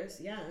 25 years.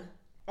 Yeah.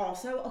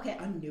 Also, okay,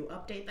 a new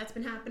update that's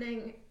been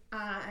happening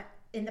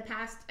in the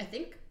past. I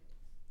think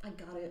I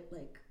got it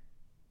like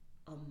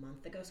a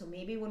month ago, so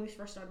maybe when we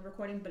first started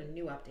recording. But a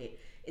new update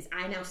is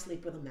I now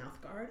sleep with a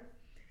mouth guard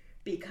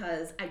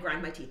because I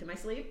grind my teeth in my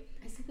sleep.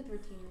 I sleep with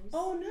retainers.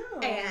 Oh no.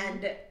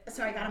 And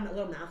so I got a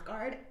little mouth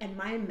guard, and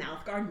my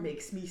mouth guard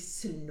makes me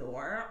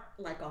snore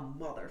like a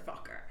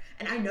motherfucker.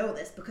 And I know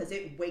this because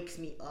it wakes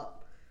me up.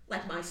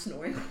 Like my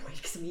snoring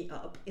wakes me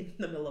up in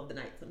the middle of the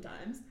night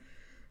sometimes.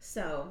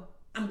 So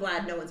I'm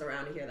glad no one's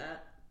around to hear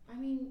that. I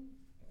mean,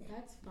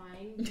 that's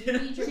fine. You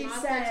need your She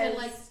mouth guard to says-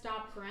 like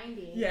stop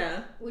grinding.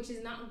 Yeah. Which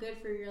is not good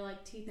for your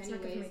like teeth It's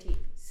not good for my anyways. teeth.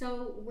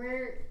 So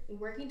we're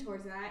working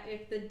towards that.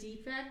 If the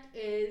defect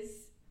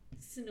is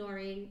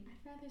snoring,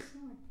 I'd rather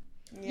snore.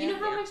 Yeah. You know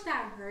how Yeah. much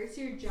that hurts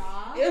your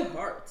jaw? It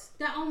hurts.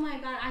 That, oh my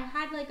god, I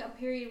had like a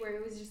period where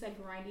it was just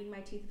like grinding my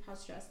teeth of how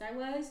stressed I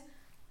was.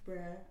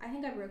 Bruh, I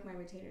think I broke my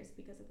retainers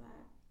because of that.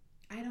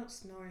 I don't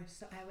snore,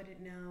 so I wouldn't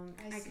know.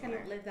 I snore.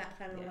 couldn't live that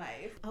kind of Yeah.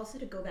 life. Also,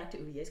 to go back to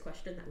Uvie's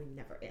question that we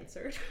never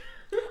answered.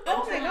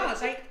 Oh my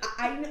gosh,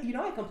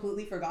 I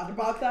completely forgot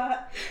about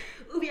that.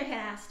 Uvie had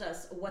asked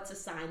us, what's a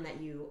sign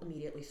that you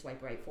immediately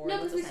swipe right for? No,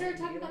 because we started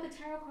talking about the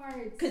tarot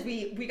cards. Because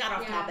we got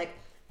off Yeah. topic.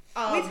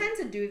 We tend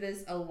to do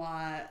this a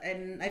lot,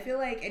 and I feel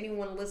like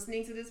anyone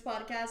listening to this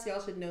podcast,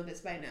 y'all should know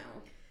this by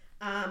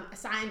now. A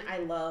sign I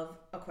love,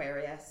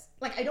 Aquarius.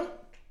 Like, I don't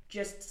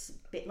just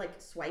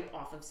swipe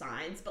off of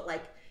signs, but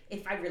like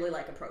if I really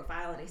like a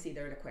profile and I see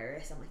they're an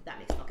Aquarius, I'm like, that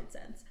makes fucking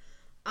sense.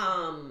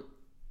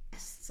 A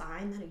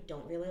sign that I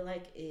don't really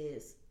like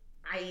is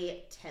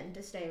I tend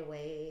to stay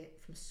away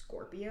from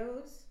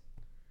Scorpios.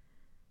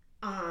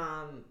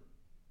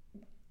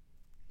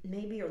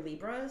 Maybe or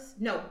Libras.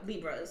 No,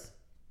 Libras.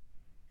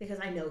 Because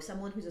I know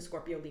someone who's a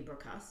Scorpio Libra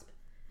cusp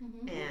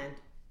and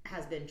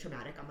has been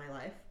traumatic on my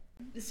life.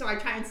 So I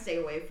try and stay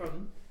away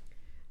from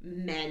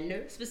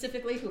men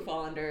specifically who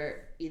fall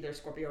under either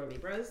Scorpio or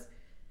Libras.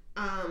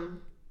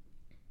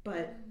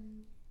 But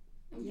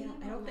I'm yeah,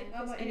 thinking I don't about think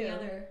mine. there's any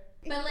other.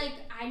 But like,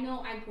 I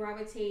know I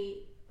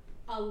gravitate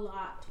a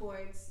lot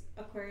towards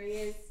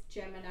Aquarius,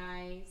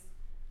 Geminis,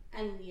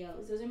 and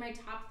Leos. Those are my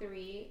top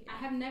 3. I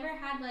have never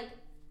had like.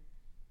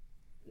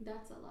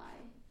 That's a lie.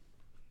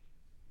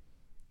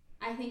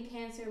 I think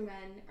Cancer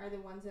men are the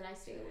ones that I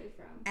stay away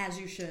from. As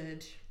you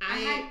should. I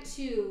had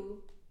 2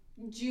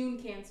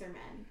 June Cancer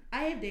men.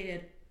 I have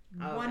dated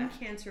Oh, one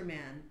okay. Cancer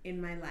man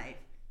in my life.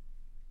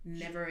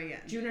 Never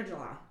again. June or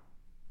July?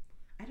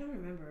 I don't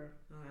remember.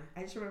 Okay.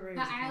 I just remember. It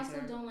But was I Cancer.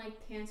 also don't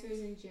like cancers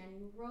in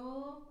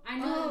general. I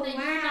know Oh, that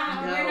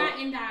wow. you're No. not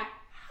in that.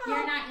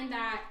 You're not in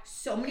that.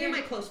 So many of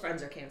my close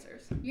friends are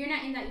cancers. You're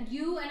not in that.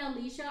 You and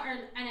Alicia are,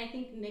 and I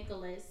think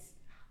Nicholas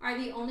are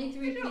the only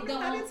 3. I don't know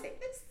how to say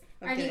this.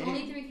 Are the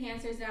only 3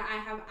 cancers that I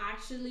have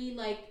actually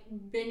like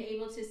been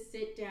able to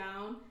sit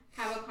down,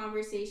 have a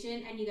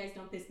conversation, and you guys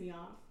don't piss me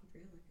off.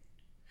 Really?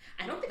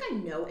 I don't think I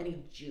know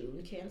any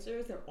June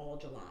cancers. They're all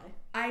July.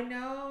 I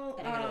know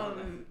That I get along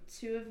with.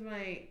 2 of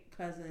my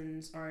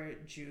cousins are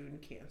June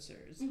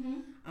Cancers.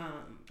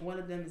 Mm-hmm. One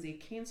of them is a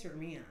Cancer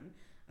man.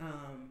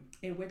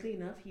 And weirdly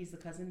enough, he's the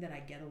cousin that I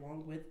get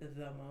along with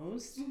the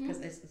most because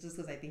it's just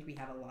because I think we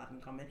have a lot in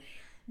common.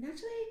 And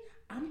actually,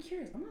 I'm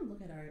curious. I'm gonna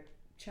look at our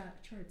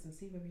charts and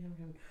see what we have in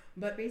common.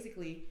 But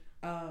basically,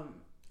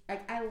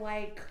 I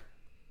like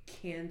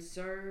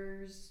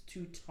Cancers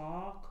to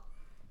talk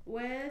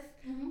with,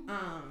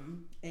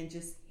 and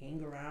just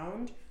hang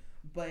around.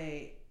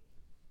 But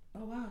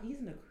oh wow, he's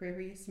an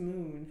Aquarius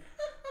moon.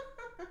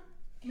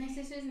 My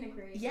sister's an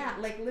Aquarius. Yeah,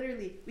 like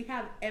literally, we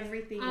have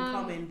everything in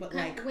common, but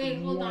like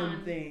hold one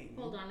on. thing.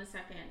 Hold on a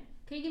second.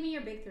 Can you give me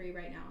your big 3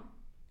 right now?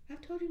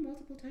 I've told you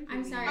multiple times.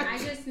 I'm baby. sorry.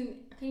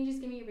 Can you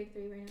just give me your big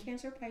 3 right now?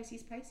 Cancer,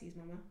 Pisces, Pisces,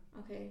 mama.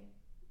 Okay.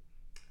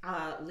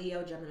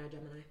 Leo, Gemini,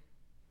 Gemini.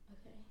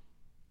 Okay.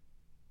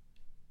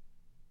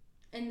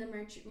 And the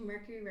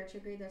Mercury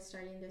retrograde that's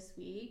starting this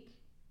week,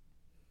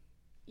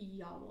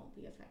 y'all won't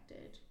be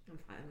affected. I'm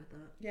fine with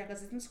that. Yeah,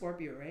 because it's in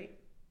Scorpio, right?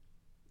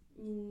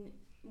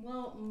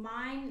 Well,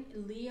 mine,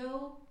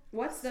 Leo.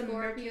 What's the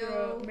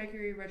Scorpio.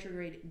 Mercury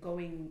retrograde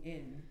going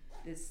in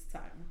this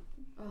time?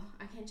 Oh,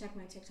 I can't check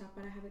my TikTok,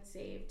 but I have it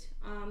saved.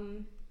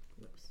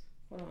 Whoops.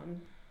 Hold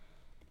on.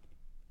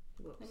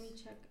 Whoops. Let me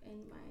check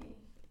in my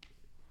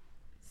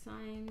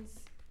signs.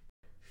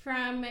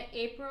 From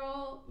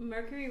April,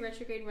 Mercury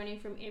retrograde running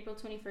from April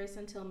 21st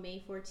until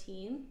May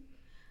 14th.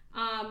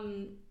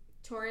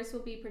 Taurus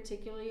will be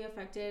particularly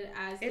affected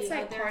as It's the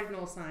like other.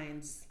 cardinal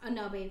signs.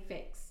 No, they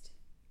fixed.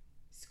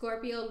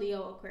 Scorpio,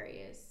 Leo,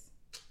 Aquarius.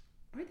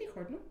 Aren't they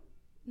cardinal?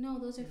 No,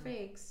 those are No.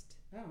 fixed.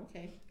 Oh,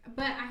 okay.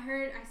 But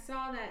I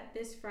saw that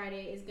this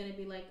Friday is gonna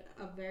be like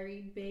a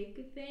very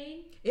big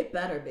thing. It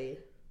better be.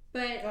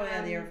 But Oh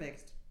yeah, they are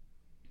fixed.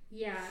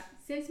 Yeah,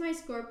 since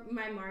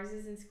my Mars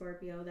is in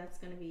Scorpio, that's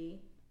gonna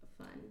be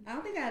fun. I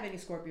don't think I have any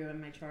Scorpio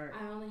in my chart.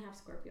 I only have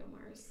Scorpio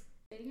Mars.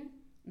 Say it again.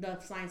 The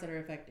signs that are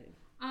affected.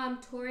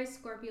 Taurus,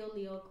 Scorpio,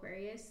 Leo,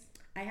 Aquarius.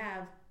 I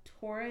have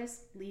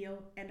Taurus,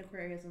 Leo, and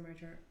Aquarius in my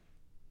chart.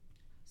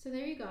 So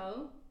there you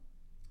go.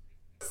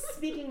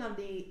 Speaking of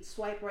the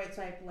swipe right,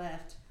 swipe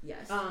left,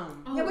 Yes.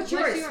 Oh, yeah, what's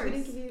yours? yours? We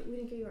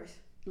didn't give yours.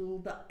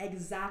 the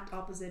exact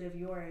opposite of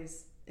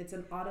yours. It's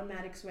an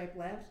automatic swipe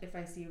left. If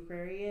I see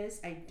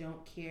Aquarius, I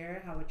don't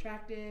care how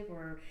attractive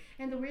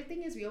and the weird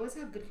thing is we always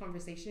have good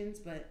conversations,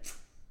 but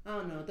I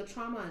don't know, the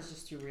trauma is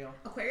just too real.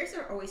 Aquarius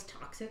are always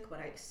toxic, but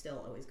I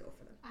still always go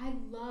for them. I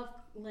love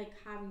like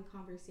having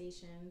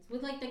conversations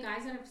with like the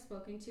guys that I've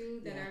spoken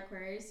to that Yeah. are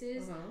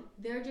Aquariuses.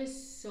 They're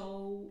just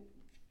so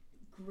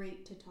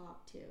great to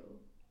talk to.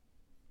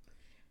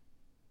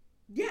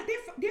 Yeah,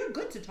 they're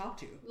good to talk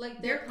to.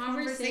 Like their They're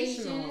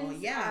conversations conversational,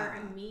 yeah. are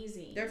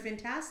amazing. They're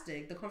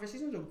fantastic. The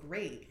conversations are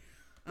great.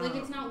 Like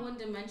it's not one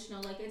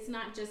dimensional. Like it's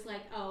not just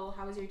like, oh,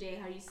 how was your day?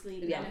 How do you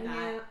sleep? Yeah. None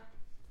of that.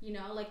 You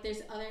know, like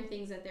there's other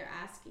things that they're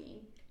asking.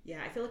 Yeah,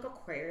 I feel like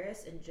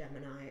Aquarius and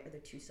Gemini are the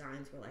 2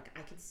 signs where like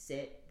I could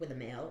sit with a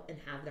male and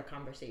have their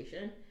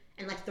conversation,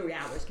 and like 3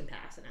 hours can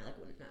pass and I like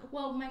wouldn't know.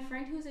 Well, my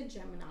friend who's a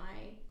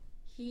Gemini,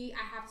 I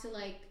have to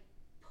like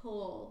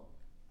pull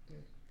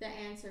the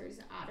answers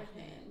out of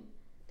him.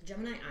 The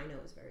Gemini I know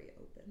is very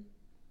open.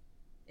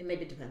 It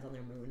maybe depends on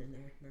their moon and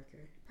their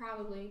Mercury.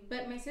 Probably.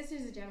 But my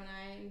sister's a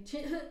Gemini.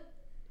 And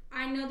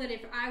I know that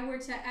if I were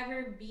to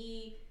ever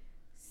be,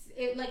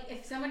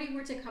 if somebody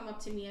were to come up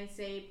to me and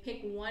say,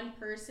 pick one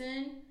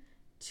person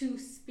to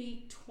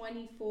speak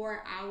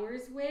 24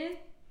 hours with,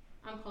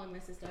 I'm calling my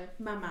sister.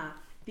 Mama,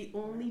 the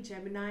only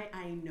Gemini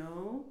I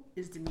know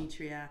is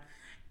Demetria,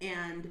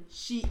 and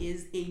she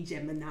is a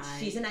Gemini.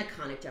 She's an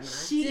iconic Gemini.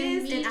 She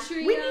is.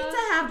 Demetria. We need to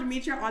have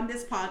Demetria on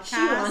this podcast. She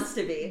wants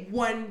to be.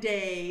 One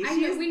day. I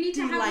She know is we need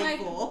to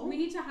delightful.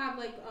 have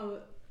like a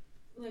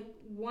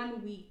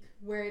 1 week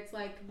where it's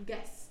like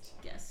guest.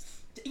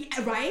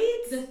 Yeah,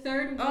 right? The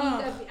third week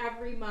Ugh. of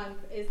every month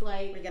is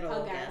like We get a a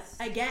little guest.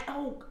 guest.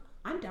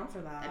 I'm down for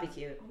that. That'd be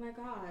cute. Oh my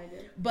god.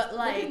 But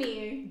Look at like,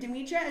 me.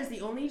 Demetria is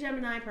the only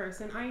Gemini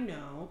person I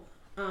know.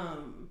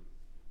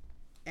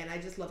 And I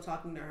just love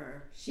talking to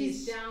her.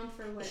 She's down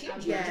for Is she a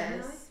whatever. June Gemini?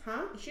 Yes.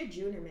 Huh? Is she a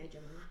June or May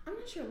Gemini? I'm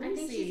not sure. Let I me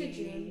think see. she's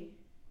a June.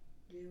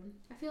 June.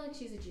 I feel like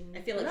she's a June.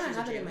 I feel like I she's a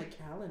have it in June. my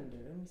calendar.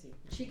 Let me see.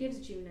 She gives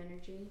June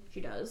energy.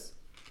 She does.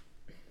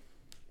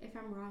 If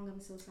I'm wrong,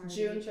 I'm so sorry.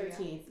 June Demetria.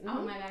 13th.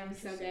 Oh my god, I'm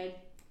so good.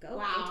 Go.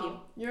 Wow. Team.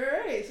 You're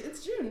right.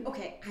 It's June.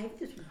 Okay, I have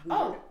this weird...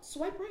 Oh,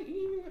 swipe right. You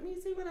didn't even let me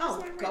say what I was.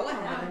 Swipe go right.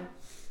 ahead.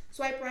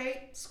 Swipe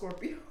right,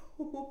 Scorpio.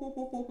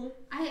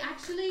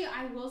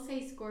 I will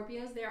say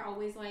Scorpios, they're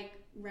always like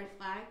red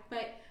flag,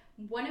 but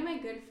one of my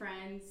good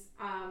friends,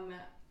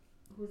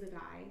 who's a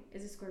guy,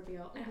 is a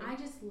Scorpio, and I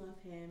just love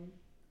him.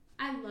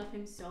 I love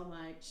him so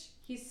much.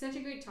 He's such a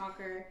great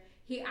talker.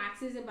 He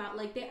acts as about,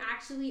 like, they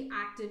actually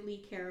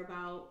actively care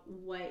about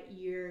what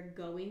you're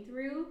going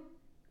through.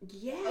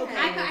 Yeah. Okay.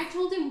 I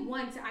told him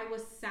once I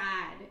was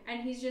sad,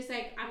 and he's just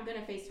like, I'm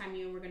gonna FaceTime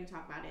you and we're gonna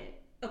talk about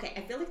it. Okay,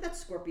 I feel like that's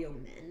Scorpio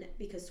men,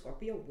 because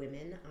Scorpio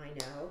women, I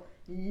know,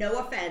 no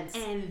offense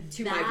And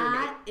to my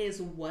that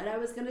is what I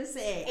was gonna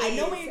say. I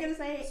know what you're gonna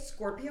say.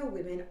 Scorpio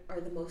women are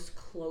the most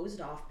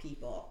closed off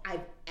people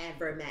I've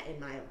ever met in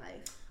my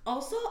life.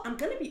 Also, I'm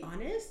gonna be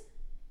honest.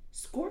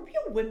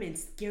 Scorpio women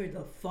scare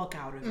the fuck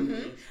out of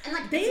me. And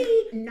like They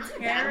it's not a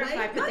bad way,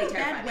 terrify, but not they a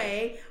terrify bad me.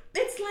 way.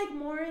 It's like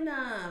more in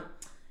a,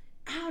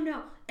 I don't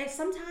know. And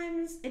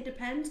sometimes it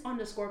depends on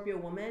the Scorpio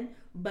woman,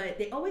 but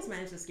they always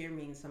manage to scare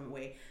me in some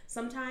way.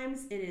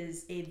 Sometimes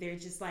they're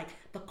just like,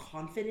 the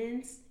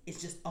confidence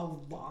is just a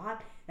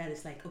lot that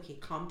it's like, okay,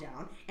 calm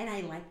down. And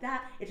I like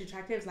that. It's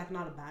attractive. It's like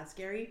not a bad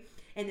scary.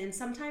 And then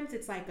sometimes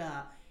it's like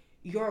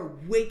you're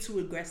way too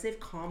aggressive.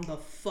 Calm the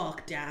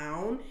fuck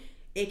down.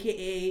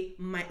 AKA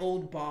my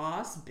old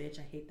boss. Bitch,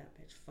 I hate that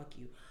bitch. Fuck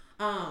you.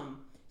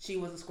 She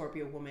was a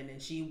Scorpio woman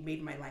and she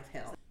made my life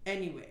hell.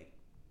 Anyway.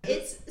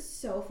 It's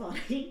so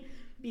funny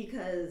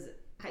because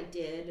I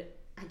did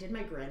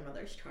my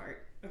grandmother's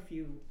chart a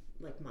few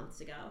like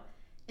months ago,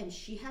 and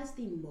she has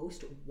the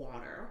most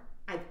water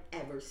I've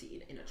ever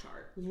seen in a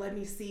chart. Let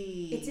me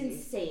see. It's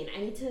insane. I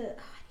need to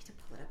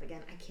pull it up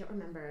again. I can't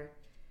remember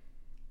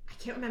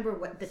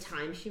what the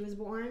time she was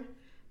born,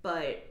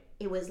 but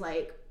it was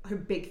like her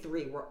big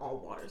three were all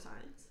water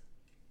signs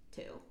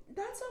too.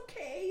 That's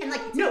okay. And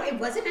like, no, it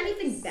wasn't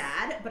anything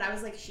bad, but I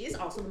was like, she is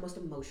also the most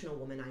emotional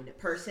woman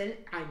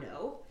I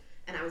know.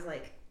 And I was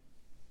like,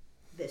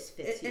 this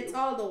fits you. It's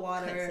all the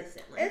water.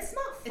 Consistently. It's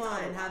not It's all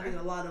fun the having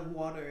water. a lot of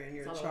water in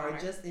your It's all the chart,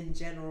 water. just in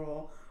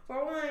general.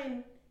 For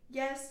one,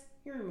 yes,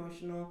 you're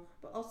emotional,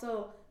 but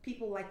also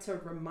people like to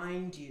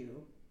remind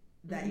you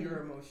that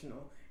you're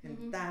emotional.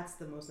 And that's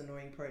the most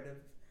annoying part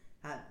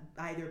of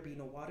either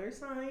being a water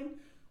sign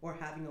or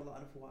having a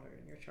lot of water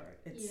in your chart.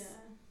 It's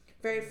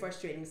very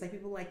frustrating. It's like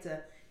people like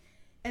to,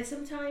 and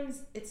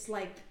sometimes it's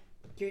like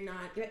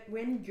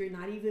when you're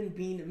not even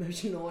being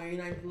emotional, or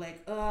you're not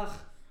like,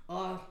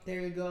 oh,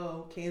 there you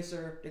go,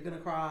 Cancer, they're gonna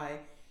cry.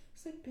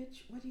 It's like,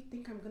 bitch, what do you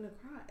think I'm gonna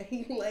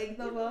cry? Like,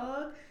 the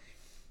fuck?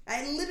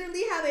 I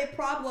literally have a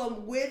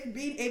problem with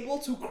being able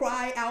to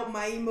cry out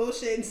my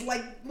emotions.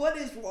 Like, what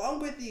is wrong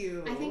with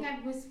you? I think I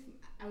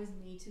was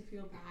made to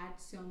feel bad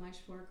so much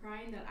for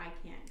crying that I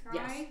can't cry.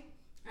 Yes.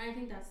 And I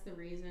think that's the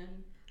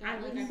reason.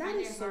 that find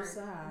is it so hard.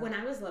 sad. When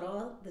I was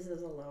little, this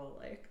is a little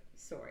like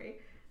story.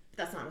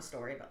 That's not a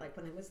story, but like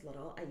when I was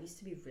little, I used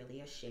to be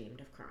really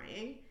ashamed of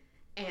crying.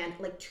 And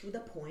like to the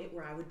point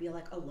where I would be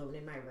like alone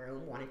in my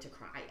room wanting to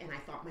cry, and I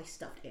thought my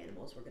stuffed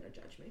animals were gonna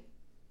judge me.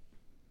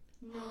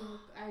 No,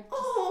 I just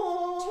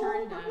Oh,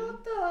 turned them.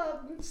 about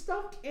the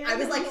stuffed animals. I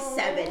was like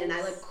 7 and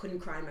I like couldn't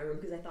cry in my room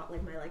because I thought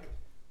like my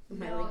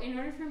No, in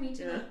order for me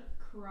to Yeah. like,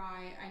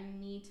 cry, I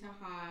need to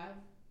have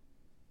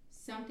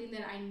something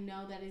that I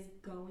know that is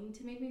going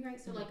to make me cry.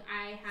 So like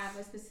I have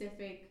a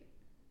specific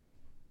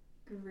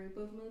group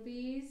of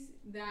movies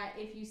that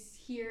if you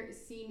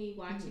see me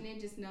watching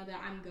it, just know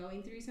that I'm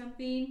going through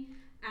something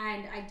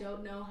and I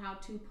don't know how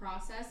to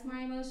process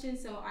my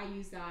emotions, so I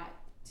use that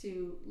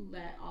to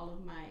let all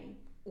of my...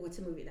 What's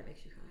a movie that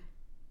makes you cry?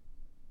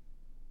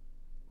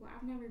 Well,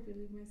 I've never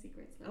revealed my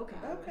secrets like Okay.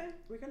 that. Okay,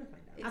 we're gonna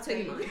find out. I'll tell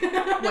you Brave.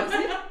 mine. What is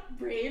it?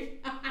 Brave.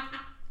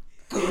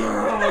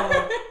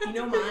 Girl, you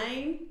know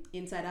mine?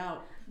 Inside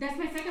Out. That's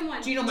my second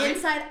one. Do you know mine?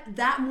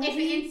 That movie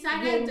If Inside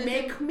Out will doesn't-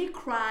 make me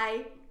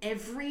cry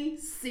every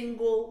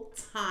single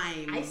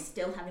time. I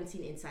still haven't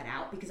seen Inside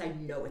Out because I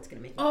know it's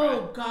gonna make me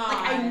Oh cry. God!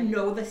 Like I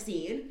know the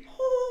scene.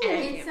 Oh. And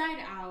I can't. Inside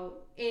Out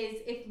is,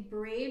 if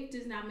Brave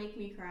does not make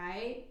me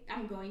cry,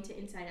 I'm going to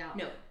Inside Out.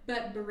 No.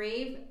 But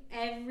Brave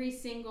every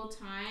single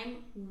time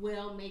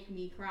will make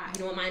me cry.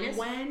 You know what mine is?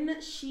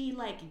 When she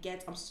like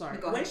gets, I'm sorry.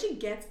 Go When ahead. she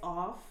gets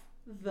off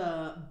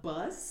the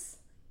bus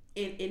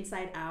in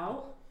Inside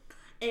Out,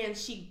 and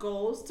she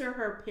goes to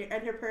her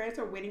and her parents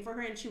are waiting for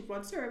her, and she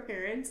runs to her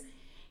parents,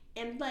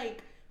 and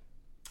like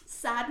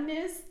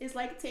sadness is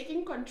like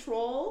taking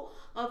control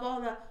of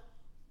all the.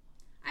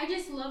 I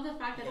just love the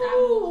fact that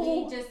Ooh,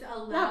 movie just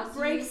allows That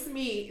breaks you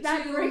me.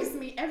 That to- breaks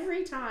me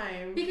every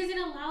time. because it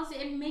allows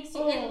it makes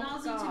you Oh, it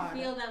allows you to God.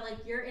 feel that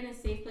like you're in a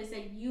safe place,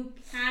 that you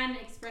can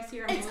express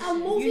your emotions. It's a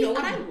movie You know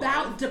what I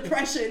about love?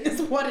 depression,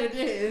 is what it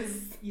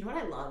is. You know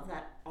what I love?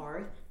 That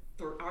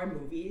our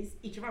movies,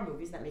 each of our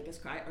movies that make us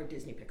cry are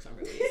Disney Pixar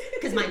movies.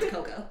 Because mine's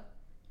Coco.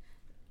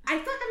 I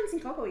still haven't seen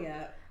Coco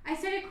yet. I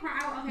said it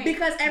cry. Okay.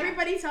 Because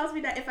everybody tells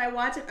me that if I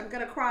watch it, I'm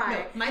gonna cry.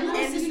 No, my Oh, little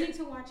so you sister. need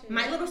to watch it.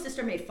 My little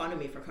sister made fun of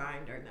me for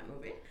crying during that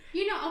movie,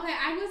 You know, okay,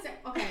 I was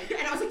okay.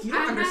 and I was like, "You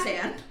don't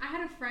understand." I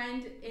had a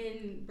friend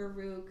in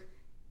Baruch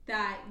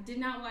that did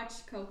not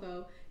watch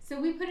Coco.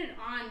 So we put it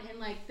on in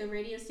like the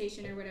radio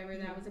station or whatever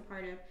that I was a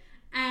part of.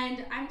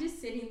 And I'm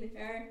just sitting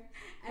there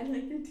and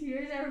like the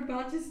tears are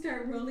about to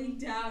start rolling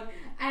down.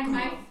 And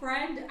my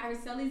friend,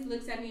 Araceli,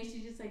 looks at me and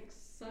she's just like,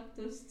 suck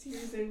those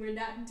tears and we're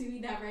not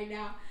doing that right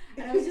now.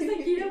 And I was just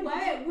like, you know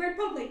what? We're in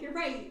public. You're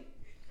right.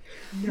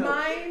 No.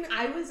 Mine,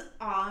 I was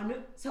on,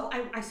 so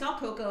I saw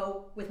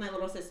Coco with my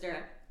little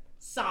sister,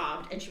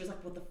 sobbed, and she was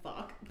like, what the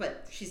fuck?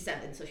 But she's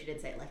 7, so she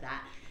didn't say it like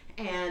that.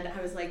 And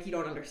I was like, you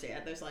don't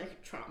understand. There's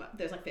like trauma.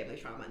 There's like family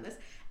trauma in this.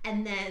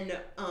 And then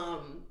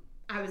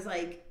I was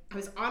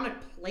on a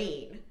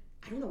plane.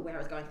 I don't know where I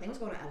was going. I think I was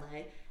going to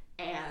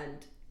LA.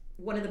 And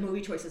one of the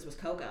movie choices was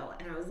Coco.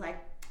 And I was like,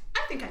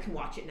 I think I can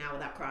watch it now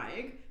without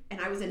crying.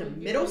 And I was in a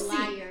middle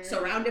seat,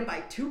 surrounded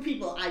by 2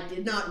 people I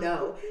did not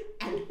know,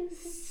 and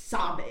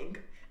sobbing.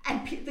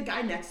 And the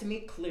guy next to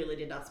me clearly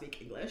did not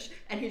speak English.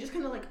 And he just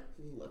kind of like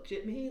looked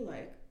at me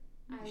like,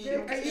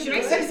 should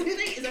I say something?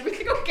 Is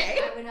everything okay?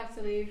 I would have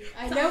to leave.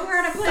 I know we're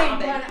on a plane,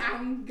 but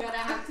I'm gonna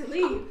have to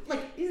leave.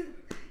 Like, do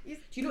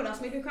you know what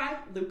else made me cry?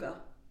 Luca.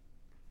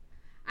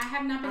 I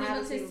have not been able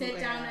to sit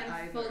down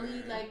and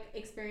fully like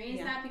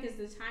experience that, because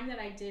the time that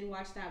I did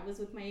watch that was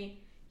with my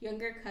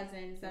younger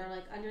cousins that are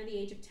like under the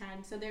age of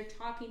 10, so they're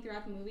talking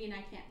throughout the movie and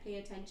I can't pay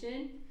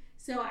attention,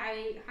 so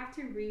I have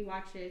to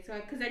rewatch it. So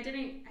because I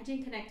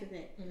didn't connect with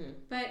it.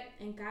 But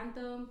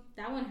Encanto,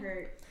 that one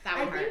hurt.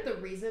 I think the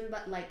reason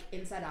that like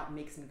Inside Out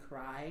makes me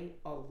cry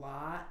a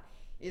lot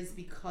is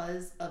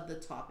because of the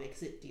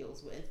topics it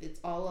deals with.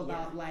 It's all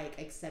about like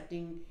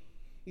accepting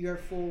your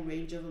full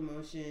range of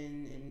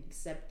emotion and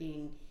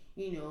accepting,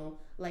 you know,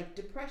 like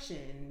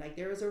depression. Like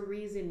there is a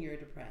reason you're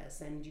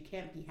depressed and you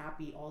can't be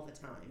happy all the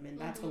time, and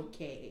that's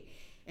okay.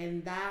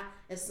 And that,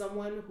 as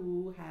someone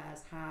who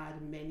has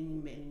had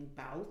many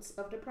bouts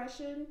of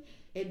depression,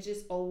 it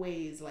just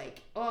always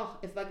like, oh,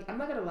 if like, I'm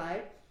not gonna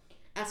lie,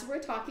 as we're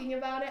talking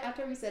about it,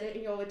 after we said it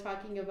and y'all were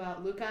talking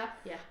about Luca,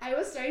 I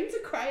was starting to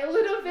cry a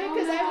little bit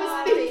because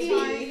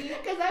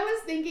I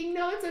was thinking,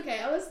 no, it's okay.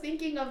 I was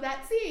thinking of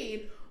that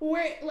scene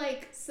where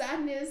like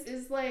sadness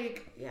is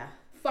like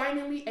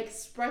finally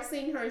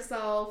expressing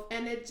herself,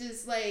 and it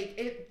just like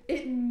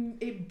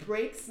it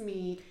breaks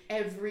me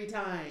every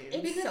time.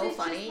 It's so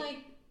funny. Just,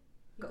 like,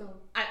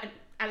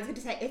 I was going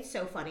to say, it's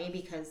so funny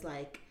because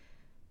like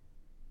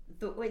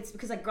it's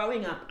because like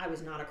growing up I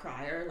was not a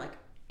crier, like,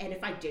 and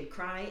if I did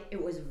cry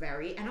it was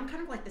very, and I'm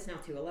kind of like this now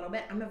too a little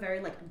bit, I'm a very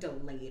like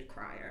delayed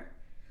crier.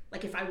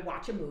 Like if I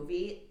watch a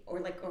movie or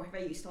if I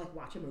used to like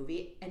watch a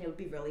movie and it would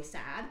be really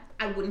sad,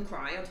 I wouldn't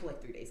cry until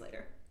like 3 days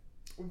later.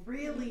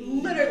 Really?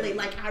 Literally,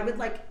 like I would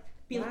like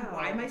be like,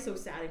 why am I so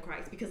sad and cry?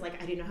 It's because like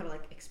I didn't know how to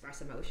like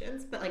express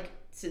emotions. But like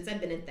since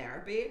I've been in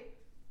therapy,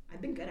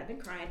 I've been good. I've been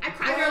crying. I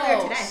cried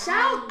earlier today.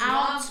 Shout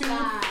out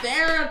to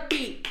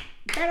therapy.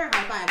 Better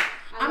high five.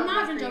 I'm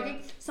not even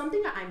joking.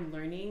 Something that I'm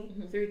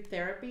learning through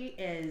therapy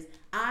is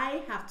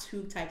I have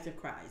 2 types of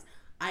cries.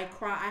 I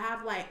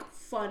have like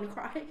fun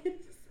cries,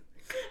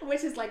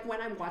 which is like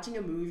when I'm watching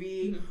a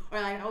movie, or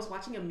like I was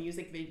watching a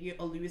music video,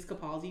 a Louis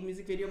Capaldi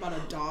music video about a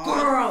dog.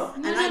 Girl,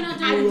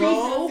 I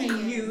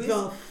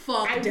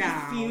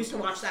refuse to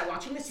watch that.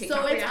 Watching the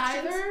TikTok so it's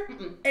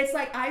reactions. It's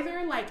like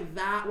either like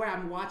that where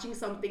I'm watching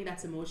something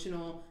that's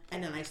emotional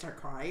and then I start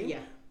crying.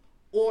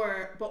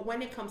 But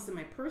when it comes to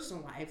my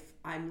personal life,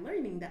 I'm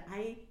learning that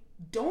I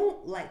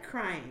don't like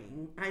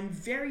crying. I'm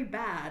very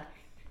bad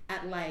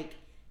at like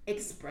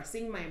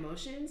expressing my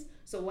emotions.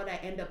 So what I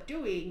end up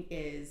doing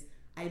is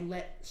I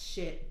let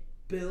shit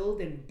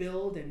build and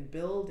build and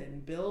build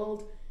and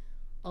build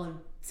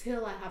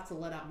until I have to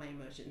let out my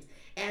emotions.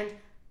 And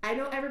I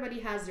know everybody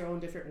has their own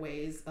different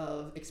ways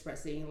of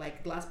expressing.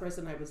 Like the last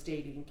person I was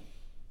dating,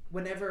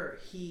 whenever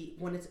he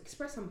wanted to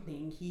express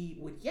something, he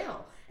would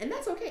yell. And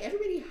that's okay.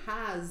 Everybody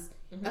has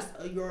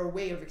your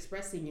way of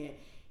expressing it.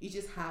 You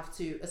just have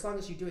to, as long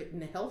as you do it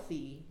in a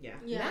healthy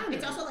manner.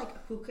 It's also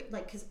like, who could,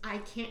 like, because I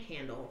can't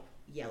handle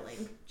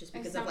yelling just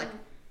because of like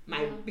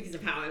because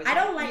of how I was. I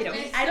don't like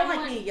I don't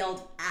like being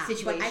yelled at.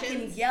 Situations. I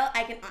can yell.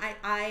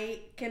 I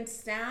can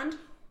stand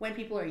when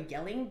people are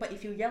yelling, but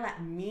if you yell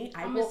at me,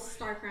 I will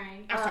start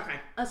crying. I'll start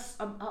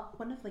crying.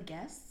 One of the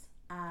guests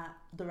at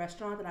the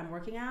restaurant that I'm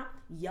working at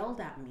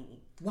yelled at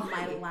me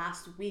my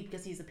last week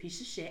because he's a piece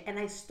of shit, and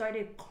I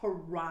started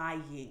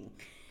crying.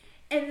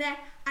 And then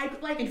I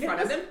like in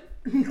front of him.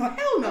 No,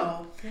 hell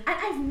no.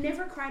 I've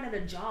never cried at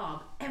a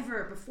job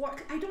ever before.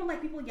 I don't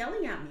like people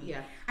yelling at me.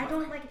 Yeah. I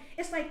don't like.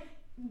 It's like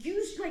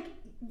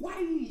why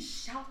are you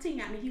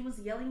shouting at me? He was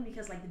yelling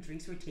because like the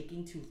drinks were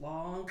taking too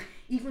long,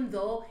 even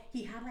though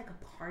he had like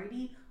a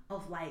party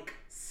of like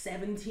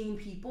 17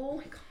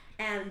 people,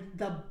 and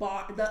the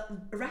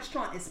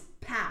restaurant is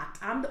packed.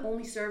 I'm the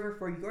only server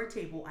for your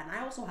table, and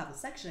I also have a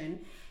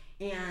section,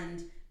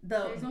 and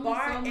there's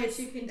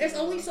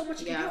only so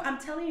much you can do. I'm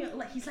telling you,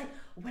 like he's like,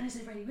 when is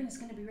it ready? When is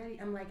it gonna be ready?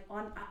 I'm like,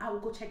 I will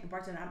go check the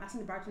bartender. I'm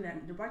asking the bartender.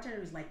 The bartender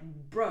is like,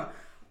 bruh,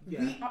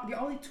 there are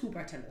only 2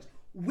 bartenders.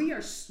 We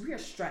are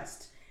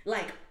stressed.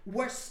 Like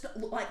we're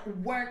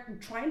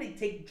trying to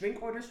take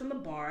drink orders from the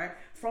bar,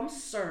 from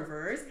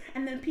servers,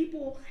 and then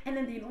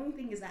the only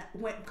thing is that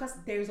because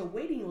there's a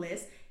waiting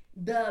list,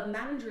 the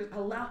managers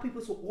allow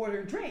people to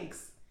order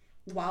drinks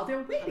while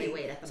they're waiting. They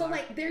wait at the so bar.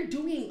 like they're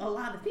doing a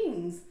lot of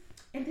things,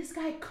 and this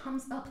guy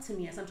comes up to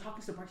me as I'm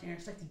talking to the bartender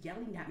and starts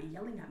yelling at me,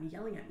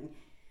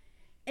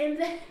 and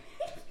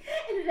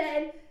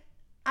then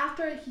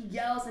after he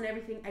yells and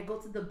everything, I go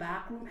to the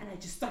back room and I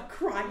just start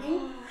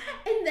crying.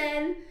 And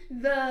then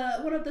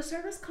one of the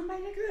servers come by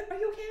like, are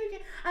you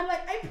okay? I'm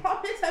like, I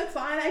promise I'm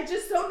fine. I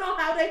just don't know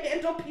how to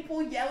handle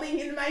people yelling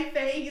in my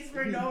face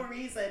for no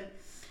reason.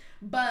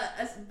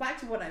 But back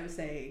to what I was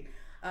saying.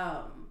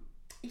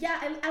 Yeah,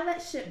 I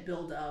let shit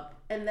build up,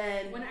 and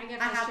then when I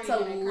have to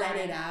let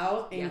it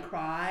out and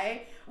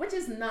cry, which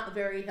is not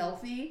very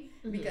healthy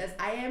because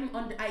I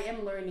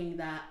am learning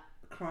that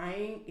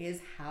crying is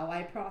how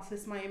I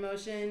process my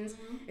emotions.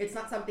 It's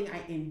not something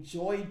I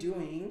enjoy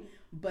doing,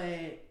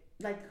 but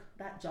like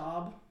that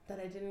job that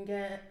I didn't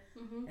get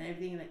and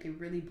everything, like it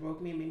really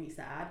broke me and made me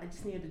sad. I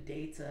just needed a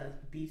day to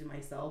be to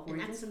myself or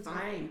even some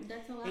time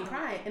and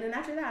cry. And then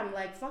after that, I'm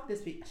like, fuck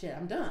this shit,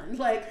 I'm done.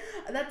 Like,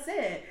 that's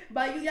it.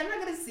 But you're not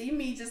gonna see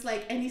me just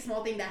like any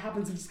small thing that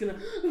happens, I'm just gonna,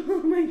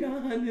 oh my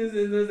god, this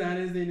is the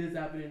saddest thing that's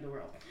happened in the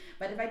world.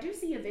 But if I do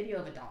see a video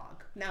of a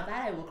dog, now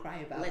that I will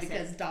cry about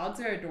because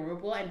dogs are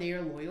adorable and they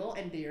are loyal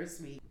and they are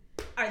sweet.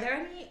 Are there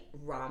any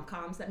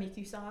rom-coms that make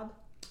you sob?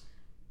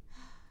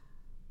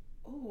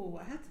 Oh,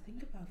 I have to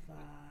think about that.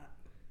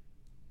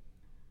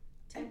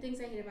 10 Things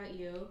I Hate About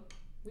You.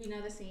 We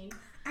know the scene.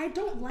 I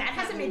don't like that.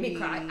 Hasn't made me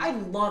cry. I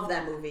love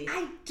that movie.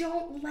 I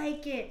don't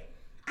like it.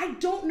 I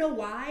don't know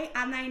why,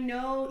 and I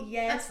know,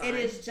 yes, it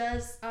is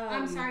just.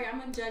 I'm sorry, I'm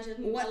gonna judge it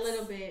a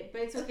little bit,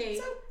 but it's okay.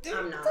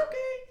 I'm not. It's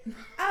okay.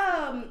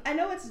 I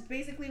know it's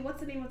basically, what's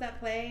the name of that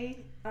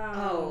play?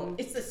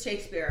 It's the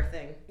Shakespeare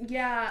thing.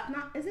 Yeah,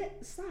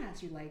 it's not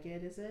As You Like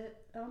It, is it?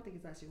 I don't think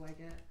it's As You Like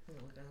It.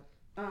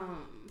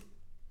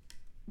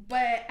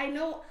 But I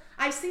know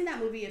I've seen that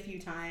movie a few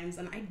times,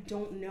 and I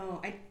don't know.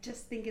 I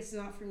just think it's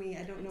not for me.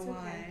 I don't know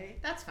why.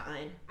 That's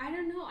fine. I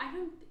don't know.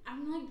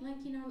 I'm like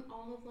blanking on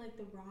all of like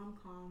the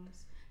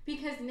rom-coms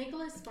because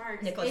Nicholas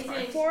Sparks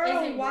isn't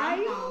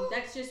rom-com.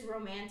 That's just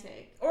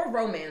romantic or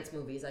romance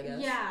movies, I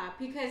guess. Yeah,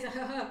 because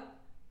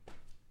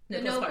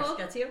Nicholas Sparks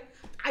gets you.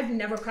 I've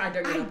never cried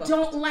during The Notebook. I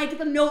don't like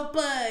The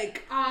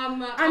Notebook.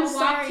 I'm sorry.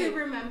 Walk to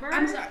Remember.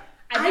 I'm sorry.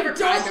 I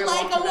don't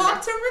like A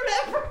Walk to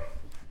Remember.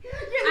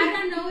 I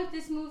don't know if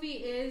this movie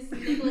is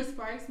Nicholas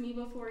Sparks' Me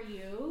Before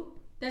You.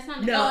 That's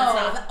not. No,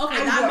 that's not.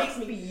 Okay, that makes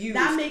me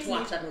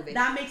watch that movie.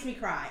 That makes me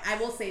cry. I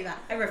will say that.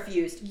 I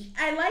refused.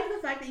 I like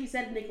the fact that you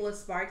said Nicholas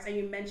Sparks and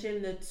you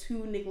mentioned the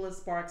two Nicholas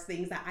Sparks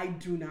things that I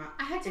do not.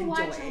 I had to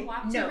enjoy. watch A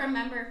Walk to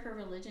Remember for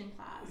religion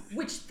class.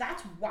 Which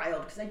that's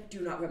wild because I do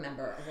not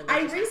remember.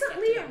 I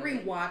recently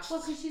rewatched.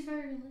 Well, because she's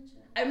very religious.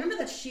 I remember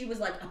that she was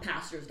like a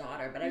pastor's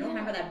daughter, but I don't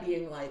remember that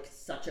being like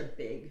such a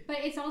big. But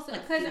it's also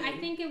because I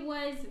think it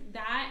was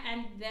that,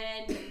 and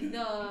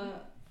then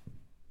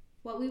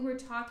what we were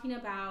talking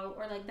about,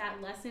 or like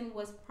that lesson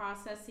was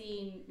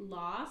processing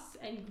loss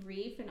and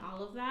grief and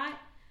all of that.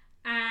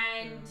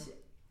 And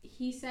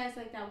he says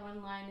like that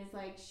one line is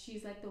like,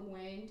 she's like the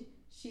wind,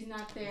 she's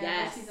not there,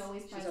 but she's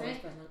always present.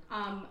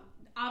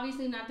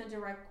 Obviously not the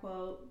direct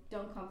quote,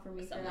 don't come for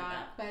me for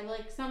that, but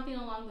like something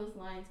along those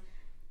lines.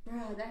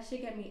 Bro, that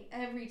shit get me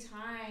every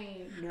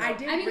time. No. I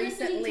be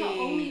listening to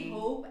Only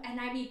Hope and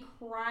I be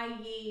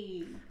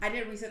crying. I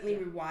did recently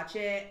rewatch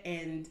it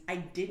and I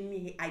didn't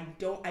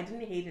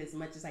hate it as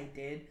much as I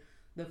did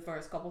the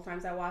first couple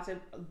times I watched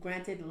it.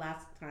 Granted,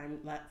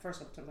 first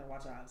couple times I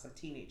watched it, I was a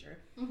teenager.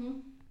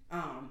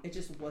 It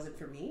just wasn't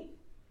for me.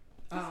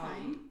 That's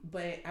fine.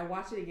 But I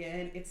watched it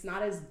again. It's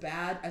not as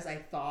bad as I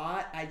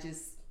thought.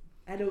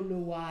 I don't know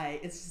why.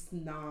 It's just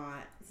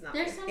not. It's not.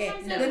 There's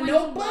sometimes The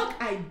Notebook,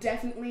 I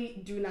definitely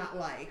do not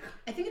like.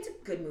 I think it's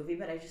a good movie,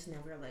 but I just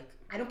never like.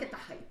 I don't get the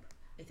hype.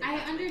 I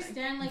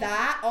understand like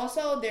that.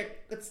 Also,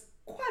 it's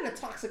quite a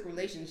toxic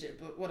relationship,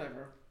 but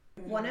whatever.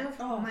 One of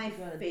my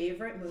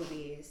favorite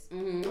movies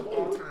of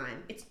all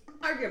time. It's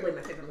arguably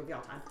my favorite movie of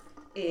all time.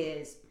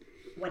 Is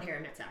When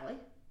Harry Met Sally.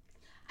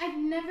 I've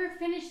never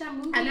finished that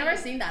movie. I've never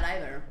seen that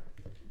either.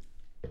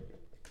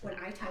 When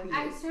I tell you,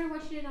 I started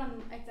watching it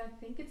on. I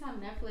think it's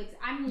on Netflix.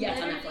 It's on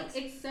Netflix.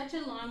 It's such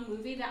a long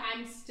movie that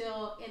I'm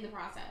still in the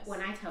process.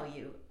 When I tell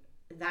you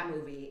that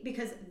movie,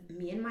 because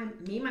me and my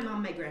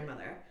mom, my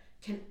grandmother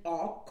can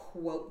all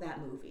quote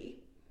that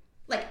movie.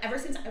 Like ever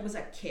since I was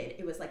a kid,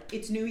 it was like,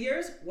 it's New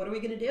Year's. What are we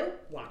gonna do?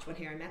 Watch When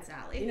Harry Met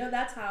Sally. You know,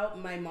 that's how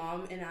my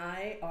mom and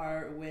I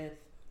are with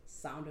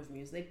Sound of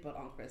Music, but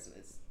on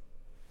Christmas.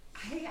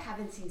 I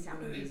haven't seen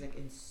Sound of Music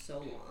in so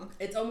long.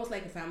 It's almost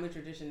like a family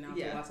tradition now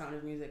to watch Sound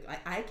of Music.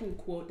 I can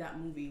quote that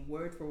movie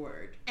word for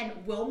word. And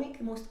we'll make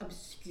the most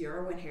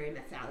obscure When Harry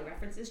Met Sally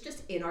references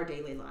just in our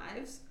daily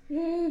lives.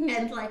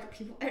 And like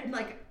people, and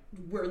like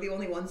we're the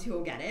only ones who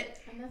will get it.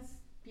 And that's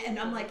beautiful. And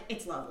I'm like,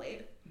 it's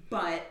lovely.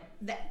 But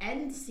the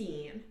end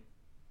scene,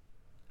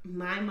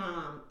 my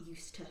mom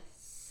used to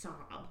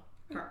sob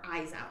her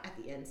eyes out at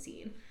the end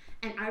scene.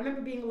 And I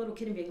remember being a little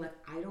kid and being like,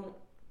 I don't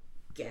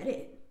get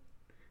it.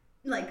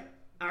 Like,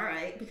 all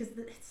right, because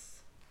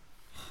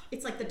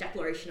it's like the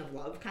declaration of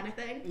love kind of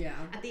thing. Yeah.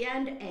 At the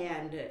end,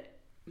 and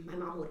my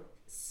mom would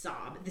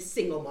sob. The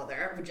single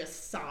mother would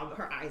just sob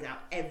her eyes out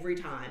every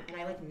time, and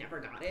I like never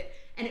got it.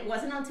 And it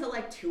wasn't until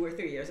like 2 or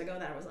 3 years ago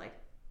that I was like,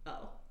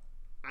 oh,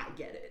 I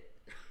get it.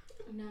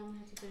 No, I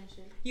have to finish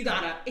it. You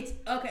gotta. It's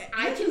Okay.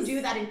 I can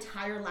do that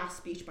entire last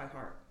speech by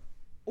heart.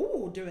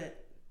 Ooh, do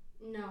it.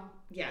 No.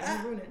 Yeah,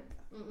 don't ruin it.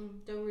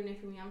 Don't ruin it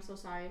for me. I'm so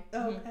sorry.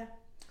 Oh, okay.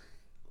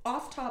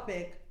 Off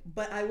topic,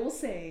 but I will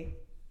say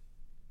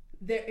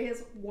there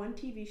is one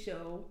TV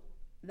show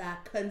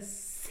that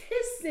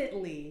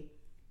consistently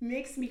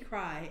makes me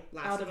cry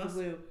out of the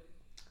blue.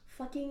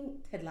 Fucking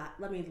Ted Lasso.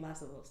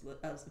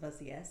 Last of Us,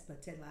 yes,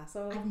 but Ted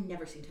Lasso. I've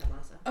never seen Ted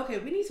Lasso. Okay,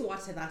 we need to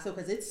watch Ted Lasso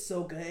because it's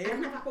so I good.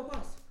 don't have Apple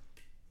Plus.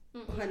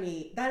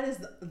 Honey, that is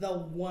the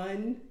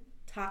one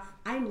time.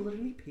 I'm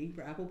literally paying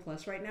for Apple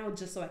Plus right now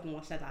just so I can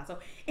watch Ted Lasso.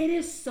 It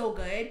is so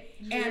good.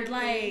 You're and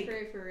like,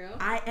 for real?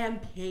 I am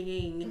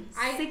paying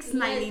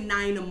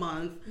 $6.99 a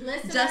month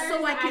Listeners, just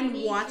so I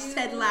can watch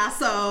Ted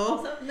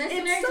Lasso. Listeners,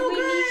 it's so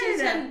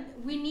good.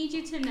 We need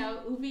you to know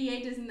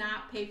UVA does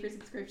not pay for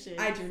subscriptions.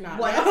 I do not.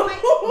 One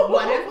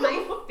of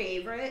my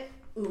favorite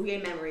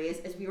UVA memories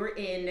is we were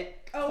in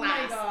Oh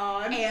class, my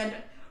god.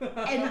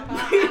 and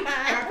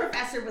our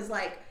professor was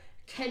like,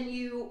 "Can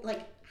you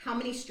like how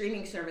many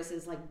streaming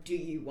services like do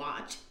you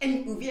watch?"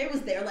 And UVA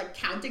was there like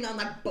counting on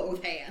like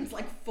both hands,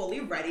 like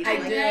fully ready to And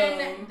like.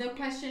 then the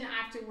question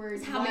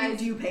afterwards How many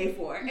do you pay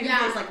for? And Yeah.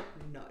 he was like,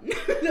 none.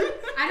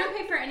 I don't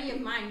pay for any of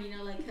mine, you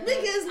know, like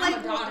Because, I'm like,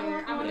 a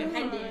daughter, I'm oh,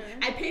 independent.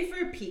 I paid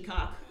for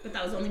Peacock, but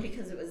that was only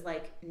because it was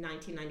like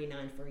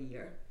 $19.99 for a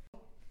year.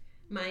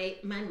 My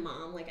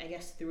mom, like I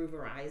guess through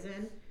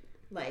Verizon,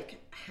 like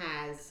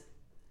has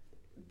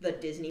the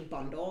Disney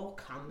bundle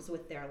comes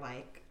with their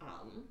like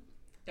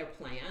their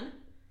plan.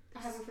 I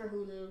have it for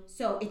Hulu.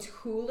 So it's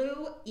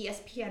Hulu,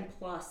 ESPN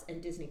Plus,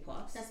 and Disney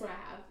Plus. That's what I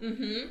have.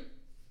 Mm-hmm.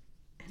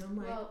 And I'm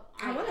like, Well,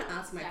 I want to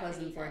ask my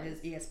Stephanie cousin for does.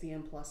 his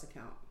ESPN Plus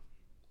account.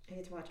 I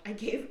get to watch. I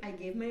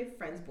gave my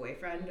friend's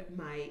boyfriend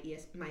my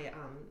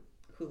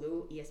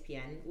Hulu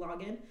ESPN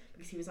login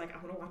because he was like, I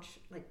want to watch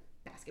like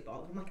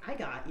basketball. I'm like, I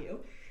got you.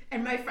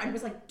 And my friend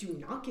was like, do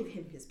not give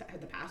him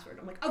the password.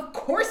 I'm like, of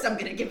course I'm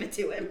gonna give it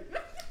to him.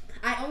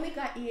 I only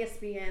got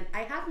ESPN.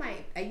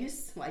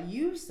 I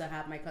used to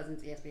have my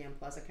cousin's ESPN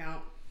Plus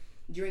account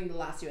during the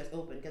last US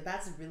Open because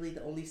that's really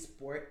the only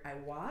sport I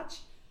watch.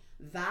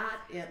 That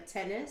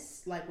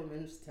tennis, like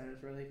women's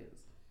tennis, really, because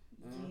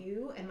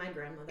You and my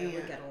grandmother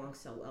would get along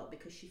so well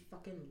because she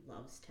fucking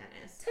loves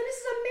tennis. tennis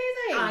is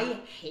amazing.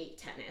 I hate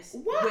tennis.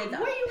 What with do a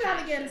you have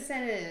passion. against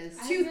tennis?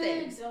 I Two really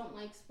things. don't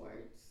like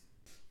sports.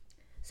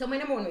 So my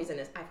number one reason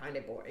is I find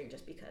it boring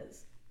just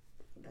because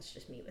that's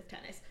just me with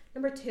tennis.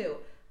 Number two,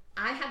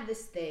 I have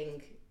this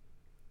thing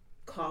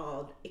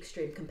called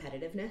extreme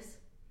competitiveness.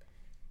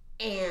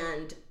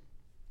 And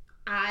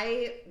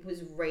I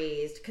was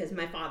raised, because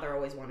my father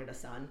always wanted a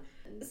son.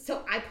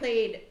 So I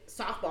played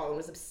softball and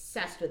was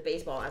obsessed with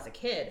baseball as a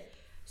kid.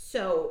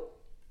 So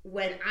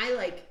when I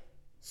like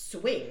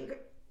swing,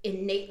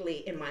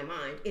 innately in my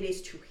mind, it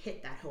is to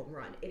hit that home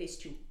run. It is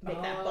to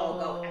make that ball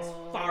go as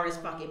far as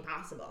fucking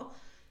possible.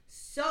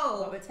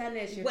 So But with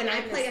tennis, you're when I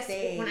trying to play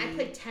stay- when I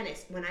play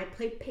tennis, when I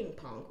play ping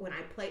pong, when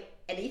I play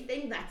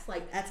anything that's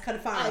like that's a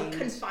confined.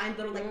 confined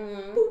little like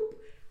boop,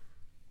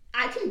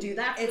 I can do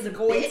that for It's the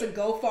going bit, to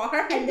go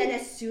far. and then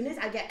as soon as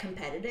I get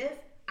competitive,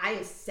 I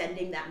am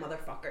sending that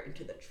motherfucker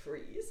into the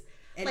trees.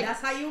 and like,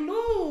 that's how you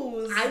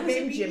lose. I was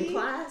in baby. gym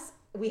class.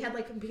 We had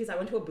like, because I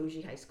went to a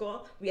bougie high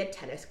school, we had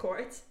tennis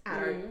courts at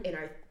our in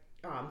our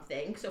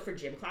thing. So for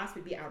gym class,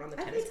 we'd be out on the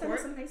I tennis played court.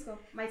 tennis in high school.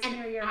 My And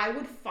senior year. I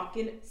would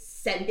fucking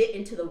send it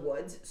into the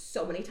woods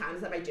so many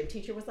times that my gym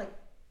teacher was like,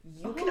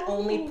 you can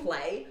only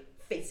play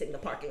facing the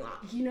parking lot.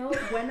 You know,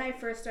 when I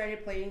first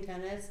started playing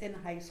tennis in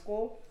high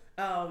school,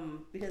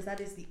 because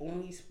that is the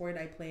only sport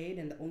I played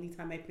and the only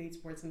time I played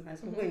sports in high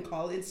school, in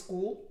college, in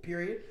school,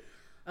 period.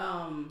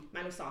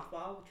 Mine was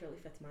softball, which really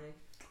fits my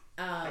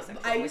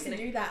I used to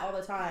do that all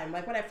the time.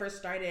 Like when I first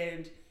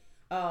started,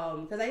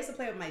 because I used to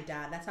play with my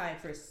dad. That's how I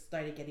first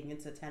started getting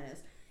into tennis.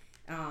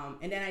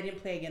 And then I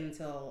didn't play again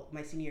until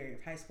my senior year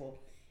of high school.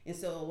 And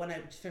so when I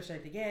first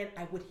started again,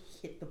 I would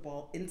hit the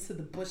ball into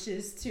the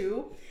bushes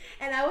too.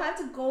 And I would have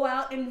to go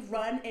out and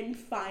run and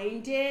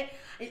find it.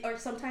 Or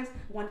sometimes,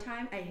 one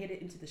time I hit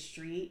it into the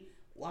street.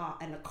 Wow,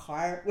 and a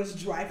car was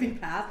driving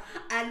past,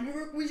 and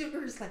we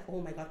were just like,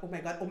 oh my god, oh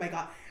my god, oh my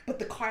god. But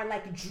the car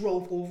like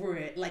drove over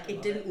it, like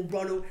it didn't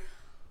run over.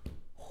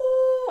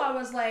 I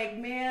was like,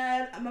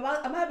 man, I'm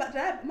about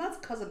to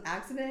cause an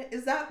accident.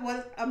 Is that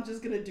what I'm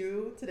just gonna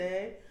do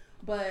today?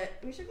 But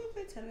we should go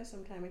play tennis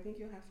sometime. I think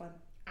you'll have fun.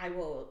 I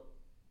will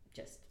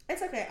just.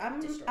 It's okay. I'm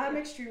Destroy.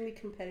 extremely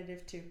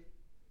competitive too.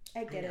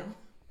 I get it. know.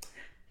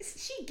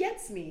 She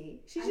gets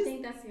me. I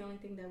think that's the only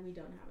thing that we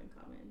don't have in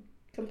common.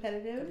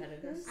 Competitive.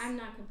 I'm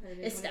not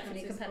competitive. Is when it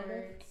Stephanie comes to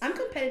competitive? sports. I'm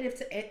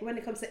competitive when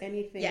it comes to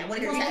anything. Yeah,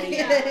 when it comes to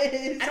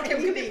anything. I don't care.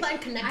 We could be playing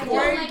Connect I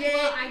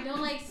Four.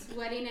 don't like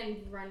sweating and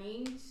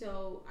running,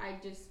 so I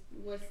just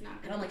was not.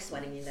 I don't like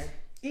sweating either.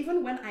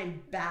 Even when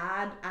I'm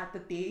bad at the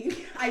thing,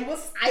 I will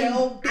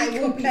still be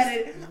will be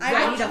competitive.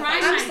 ready to try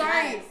fight. I'm my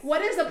sorry. best.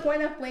 What is the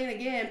point of playing a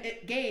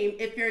game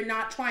if you're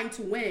not trying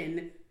to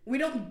win? We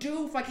don't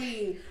do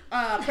fucking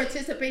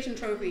participation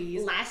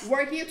trophies.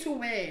 We're here to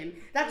win.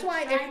 That's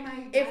why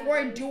if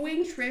we're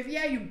doing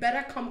trivia, you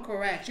better come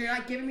correct. You're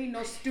not giving me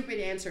no stupid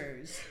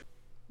answers.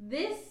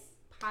 This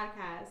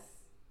podcast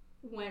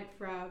went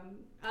from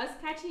us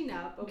catching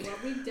up on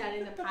what we've done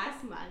in the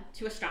past month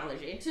To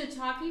astrology. to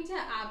talking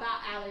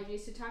about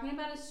allergies, to talking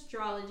about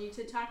astrology,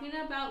 to talking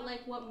about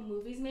like what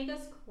movies make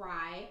us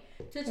cry,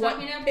 to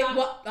talking about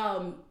what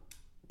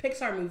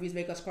Pixar movies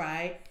make us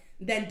cry,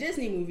 then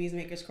Disney movies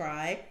make us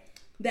cry,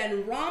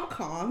 then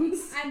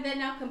rom-coms, and then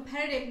now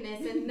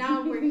competitiveness, and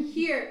now we're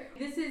here.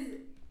 This is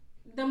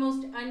the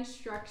most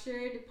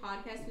unstructured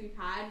podcast we've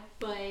had,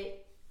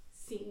 but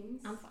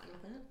I'm fine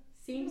with it.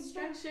 seems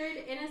structured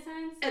in a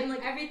sense. And, like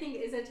like- everything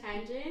is a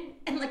tangent.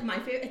 And like my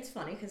favorite, it's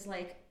funny because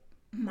like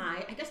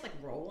I guess like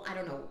role, I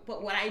don't know,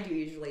 but what I do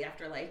usually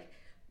after like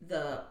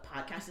the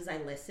podcast is I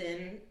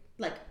listen,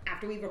 like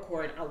after we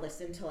record, I'll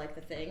listen to like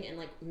the thing and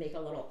like make a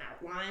little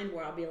outline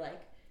where I'll be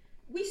like,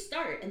 we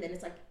start, and then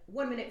it's like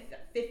 1 minute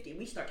 50,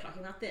 we start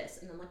talking about this,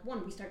 and then like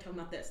we start talking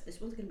about this. This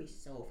one's gonna be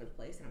so over the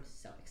place, and I'm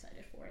so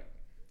excited for it.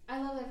 I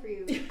love that for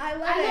you. I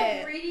love I it.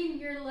 love reading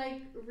your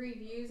like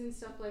reviews and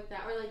stuff like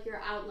that, or like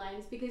your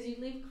outlines, because you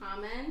leave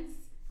comments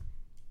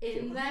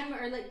in them,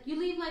 or like you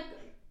leave like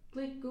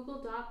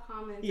Google Doc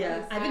comments. Yeah,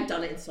 on the I haven't side.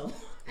 done it in so long.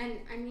 And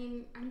I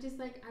mean, I'm just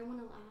like, I want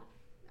to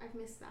laugh. I've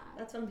missed that.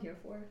 That's what I'm here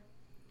for.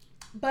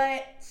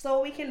 But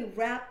so we can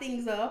wrap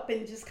things up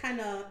and just kind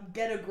of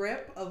get a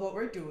grip of what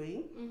we're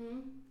doing. Mm-hmm.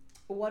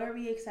 What are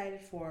we excited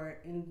for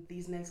in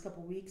these next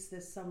couple weeks,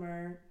 this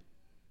summer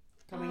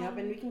coming up,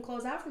 and we can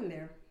close out from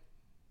there.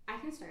 I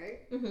can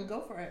start. Mm-hmm.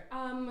 Go for it.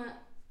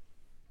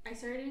 I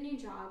started a new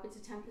job. It's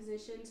a temp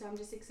position, so I'm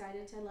just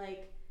excited to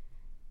like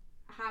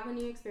have a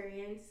new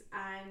experience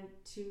and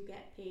to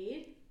get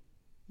paid.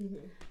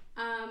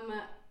 Mm-hmm.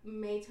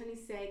 May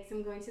 26th,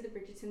 I'm going to the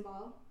Bridgerton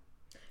Ball.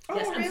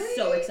 Yes, Oh, I'm really?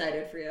 so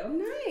excited for you.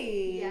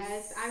 Nice.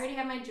 Yes, I already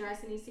have my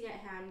dress. It needs to get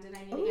hemmed, and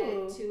I need to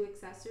Ooh. get 2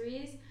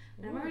 accessories.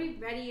 But I'm already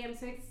ready. I'm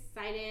so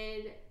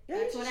excited. Yeah,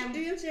 That's what I'm.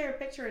 you didn't share a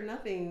picture or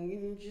nothing.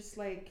 You just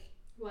like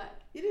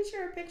What? you didn't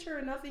share a picture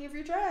or nothing of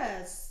your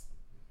dress.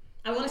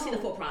 I want to see the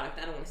full product.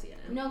 I don't want to see it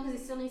now. No, because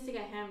it still needs to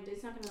get hemmed.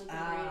 It's not gonna look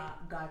that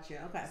great.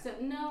 Gotcha. Okay. So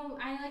no,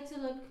 I like to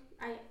look.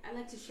 I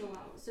like to show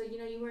out. So you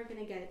know, you weren't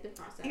gonna get the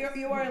process.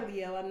 You are a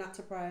Leo. I'm not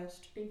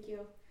surprised. Thank you.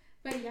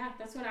 But yeah,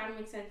 that's what I'm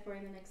excited for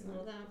in the next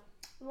month.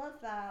 Love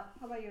that.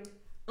 How about you?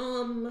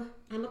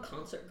 I'm a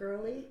concert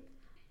girly.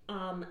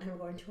 And I'm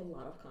going to a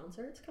lot of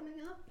concerts coming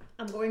up.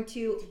 I'm going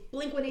to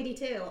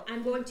Blink-182.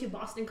 I'm going to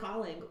Boston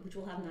Calling, which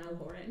will have Niall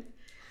Horan.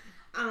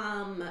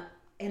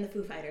 And the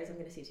Foo Fighters I'm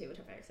going to see too, which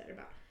I'm very excited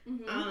about.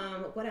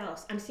 Mm-hmm. What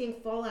else? I'm seeing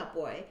Fall Out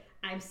Boy.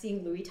 I'm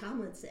seeing Louis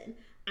Tomlinson.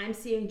 I'm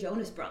seeing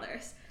Jonas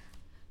Brothers.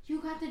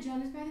 You got the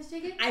Jonas Brothers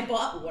ticket? I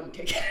bought one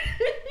ticket.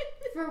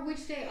 For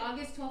which day?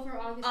 August 12th or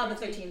August 13th?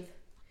 The 13th.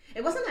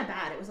 It wasn't that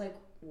bad. It was like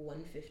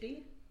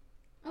 $150.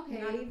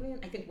 Okay. Not even.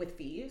 I think with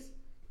fees.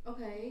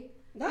 Okay.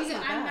 That's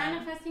because not I'm bad.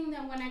 manifesting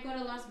that when I go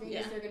to Las Vegas,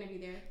 Yeah. they're gonna be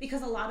there.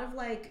 Because a lot of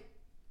like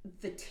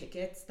the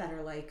tickets that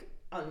are like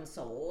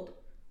unsold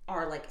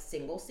are like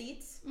single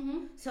seats.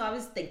 Mm-hmm. So I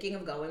was thinking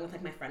of going with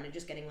like my friend and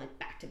just getting like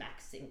back to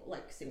back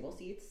single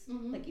seats.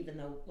 Mhm. Like even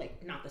though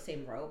like not the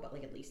same row, but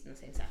like at least in the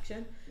same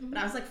section. But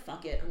I was like,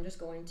 fuck it, I'm just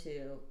going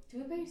to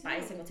Do it by yourself. buy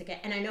a single ticket.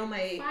 And I know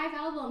my 5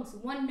 albums,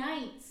 1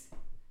 night.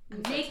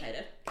 I'm so Nick,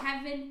 excited.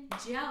 Kevin,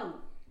 Joe.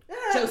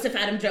 Joseph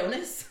Adam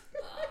Jonas.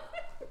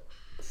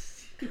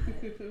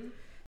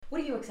 What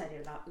are you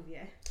excited about,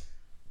 Uvier?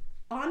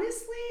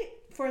 Honestly,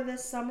 for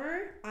this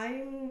summer,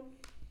 I'm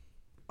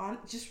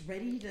just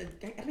ready to.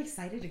 I'm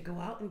excited to go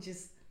out and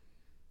just.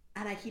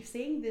 And I keep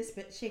saying this,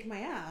 but shake my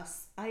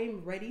ass. I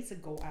am ready to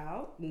go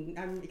out.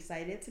 I'm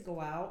excited to go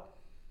out.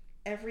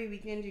 Every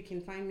weekend, you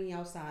can find me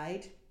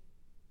outside.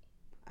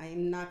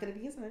 I'm not gonna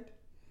be inside.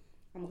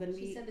 I'm gonna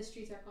be. She said the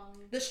streets are calling.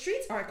 The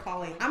streets are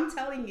calling. I'm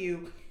telling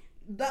you,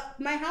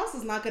 my house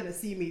is not gonna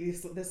see me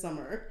this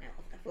summer. I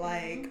love that.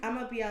 Like I'm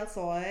gonna be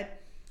outside.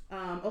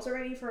 Also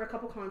ready for a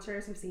couple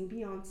concerts. I'm seeing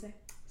Beyonce.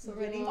 So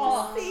ready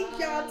Oh. to see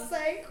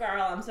Beyonce.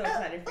 Girl, I'm so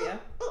excited for you.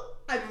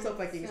 I'm so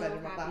fucking excited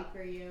about happy that.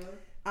 for you.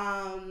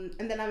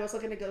 And then I'm also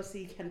gonna go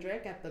see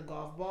Kendrick at the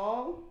golf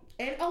ball.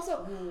 And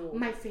also,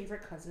 my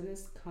favorite cousin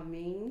is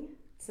coming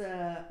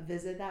to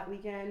visit that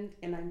weekend,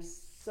 and I'm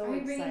so Are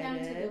you excited.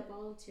 bringing them to the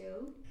ball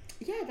too?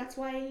 Yeah, that's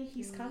why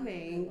he's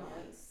coming.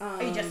 Nice.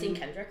 Are you just seeing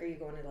Kendrick or are you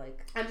going to like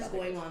I'm just other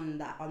going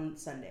days? on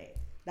Sunday.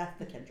 That's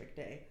the Kendrick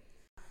day.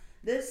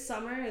 This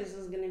summer is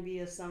just gonna be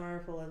a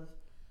summer full of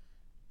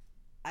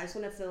I just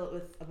want to fill it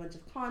with a bunch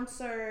of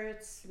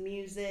concerts,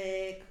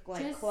 music,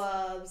 like Just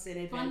clubs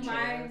and Fun adventure.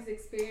 vibes,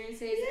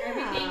 experiences, Yeah.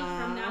 everything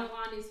from now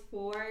on is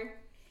for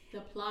the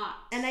plot.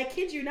 And I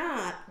kid you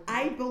not,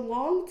 I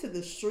belong to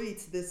the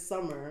streets this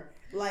summer.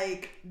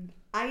 Like,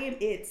 I am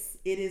it.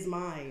 It is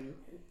mine.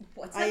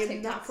 What's I that am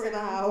TikTok not for the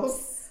sound?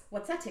 house.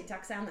 What's that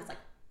TikTok sound that's like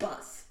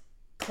bus,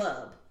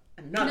 club,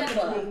 another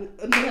Another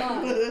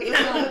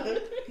club?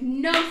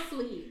 No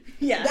sleep.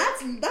 Yeah.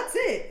 That's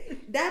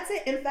it. That's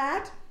it. In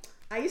fact,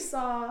 I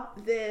saw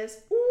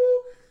this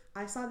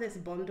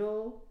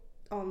bundle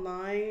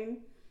online.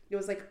 It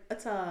was like,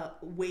 it's a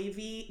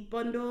wavy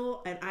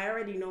bundle, and I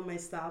already know my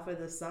style for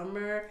the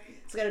summer.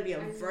 It's gonna be a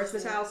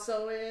versatile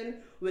sew-in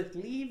with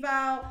leave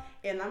out,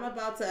 and I'm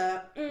about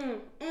to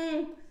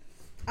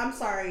I'm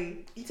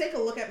sorry. You take a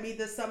look at me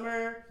this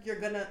summer, you're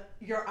gonna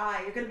be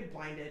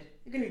blinded.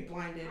 You're gonna be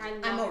blinded.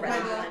 I'm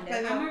already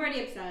blinded. I'm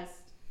already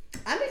obsessed.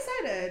 I'm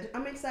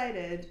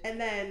excited. And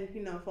then,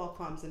 fall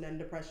comes and then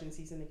depression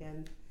season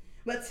again.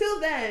 But till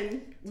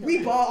then,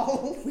 we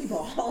ball. We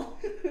ball.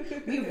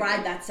 We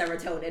ride that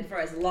serotonin for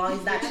as long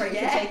as that train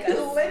can take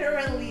us.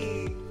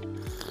 Literally.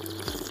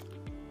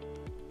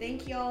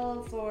 Thank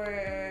y'all for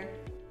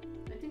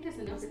I think that's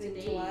enough for listening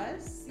today. to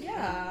us.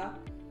 Yeah.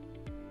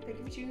 Thank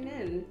you for tuning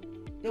in.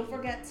 Don't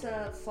forget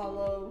to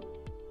follow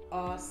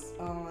us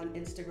on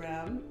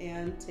Instagram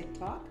and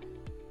TikTok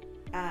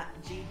at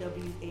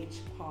GWH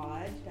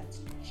Pod. That's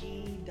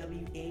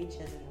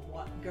GWH as in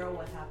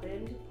what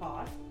happened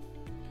pod.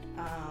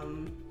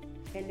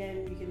 And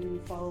then you can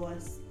follow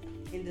us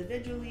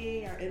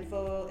individually. Our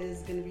info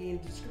is going to be in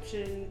the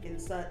description and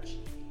such.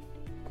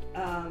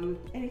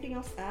 Anything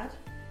else to add?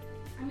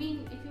 I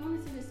mean, if you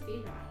want to send us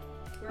feedback,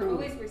 we're Ooh.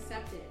 always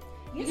receptive.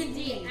 Yes, you can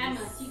DM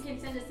please. us. You can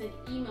send us an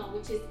email,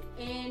 which is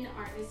in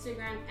our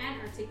Instagram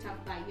and our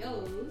TikTok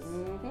bios.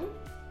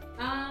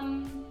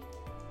 Mm-hmm.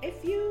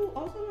 If you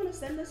also want to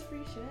send us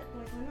free shit,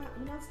 like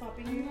we're not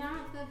stopping you.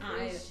 Not the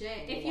free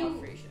shit.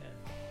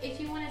 If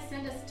you want to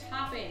send us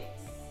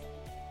topics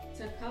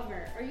to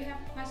cover, or you have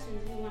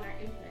questions, you want our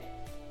input,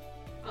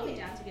 I'll be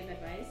down to give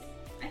advice.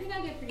 I think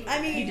I'll get pretty much.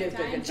 I mean, You do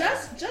good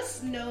sometimes.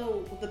 just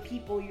know the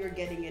people you're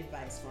getting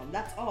advice from.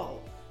 That's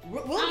all.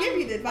 We'll give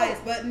you the advice,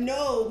 but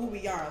know who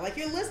we are. Like,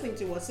 you're listening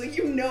to us, so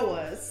you know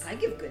us. I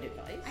give good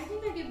advice. I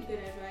think I give good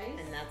advice.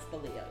 And that's the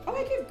Leo. Oh,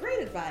 I give great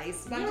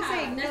advice. But I'm just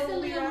saying, that's know the who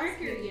Leo you're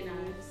Mercury in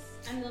asking.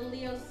 us, and the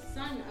Leo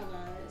Sun of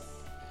us.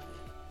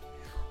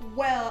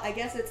 Well, I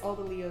guess it's all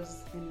the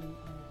Leos in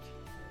our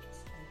charts.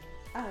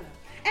 I don't know.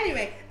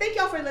 Anyway, thank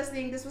y'all for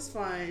listening. This was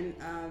fun.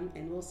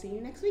 And we'll see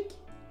you next week.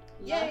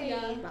 Love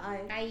ya.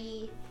 Bye.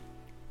 Bye.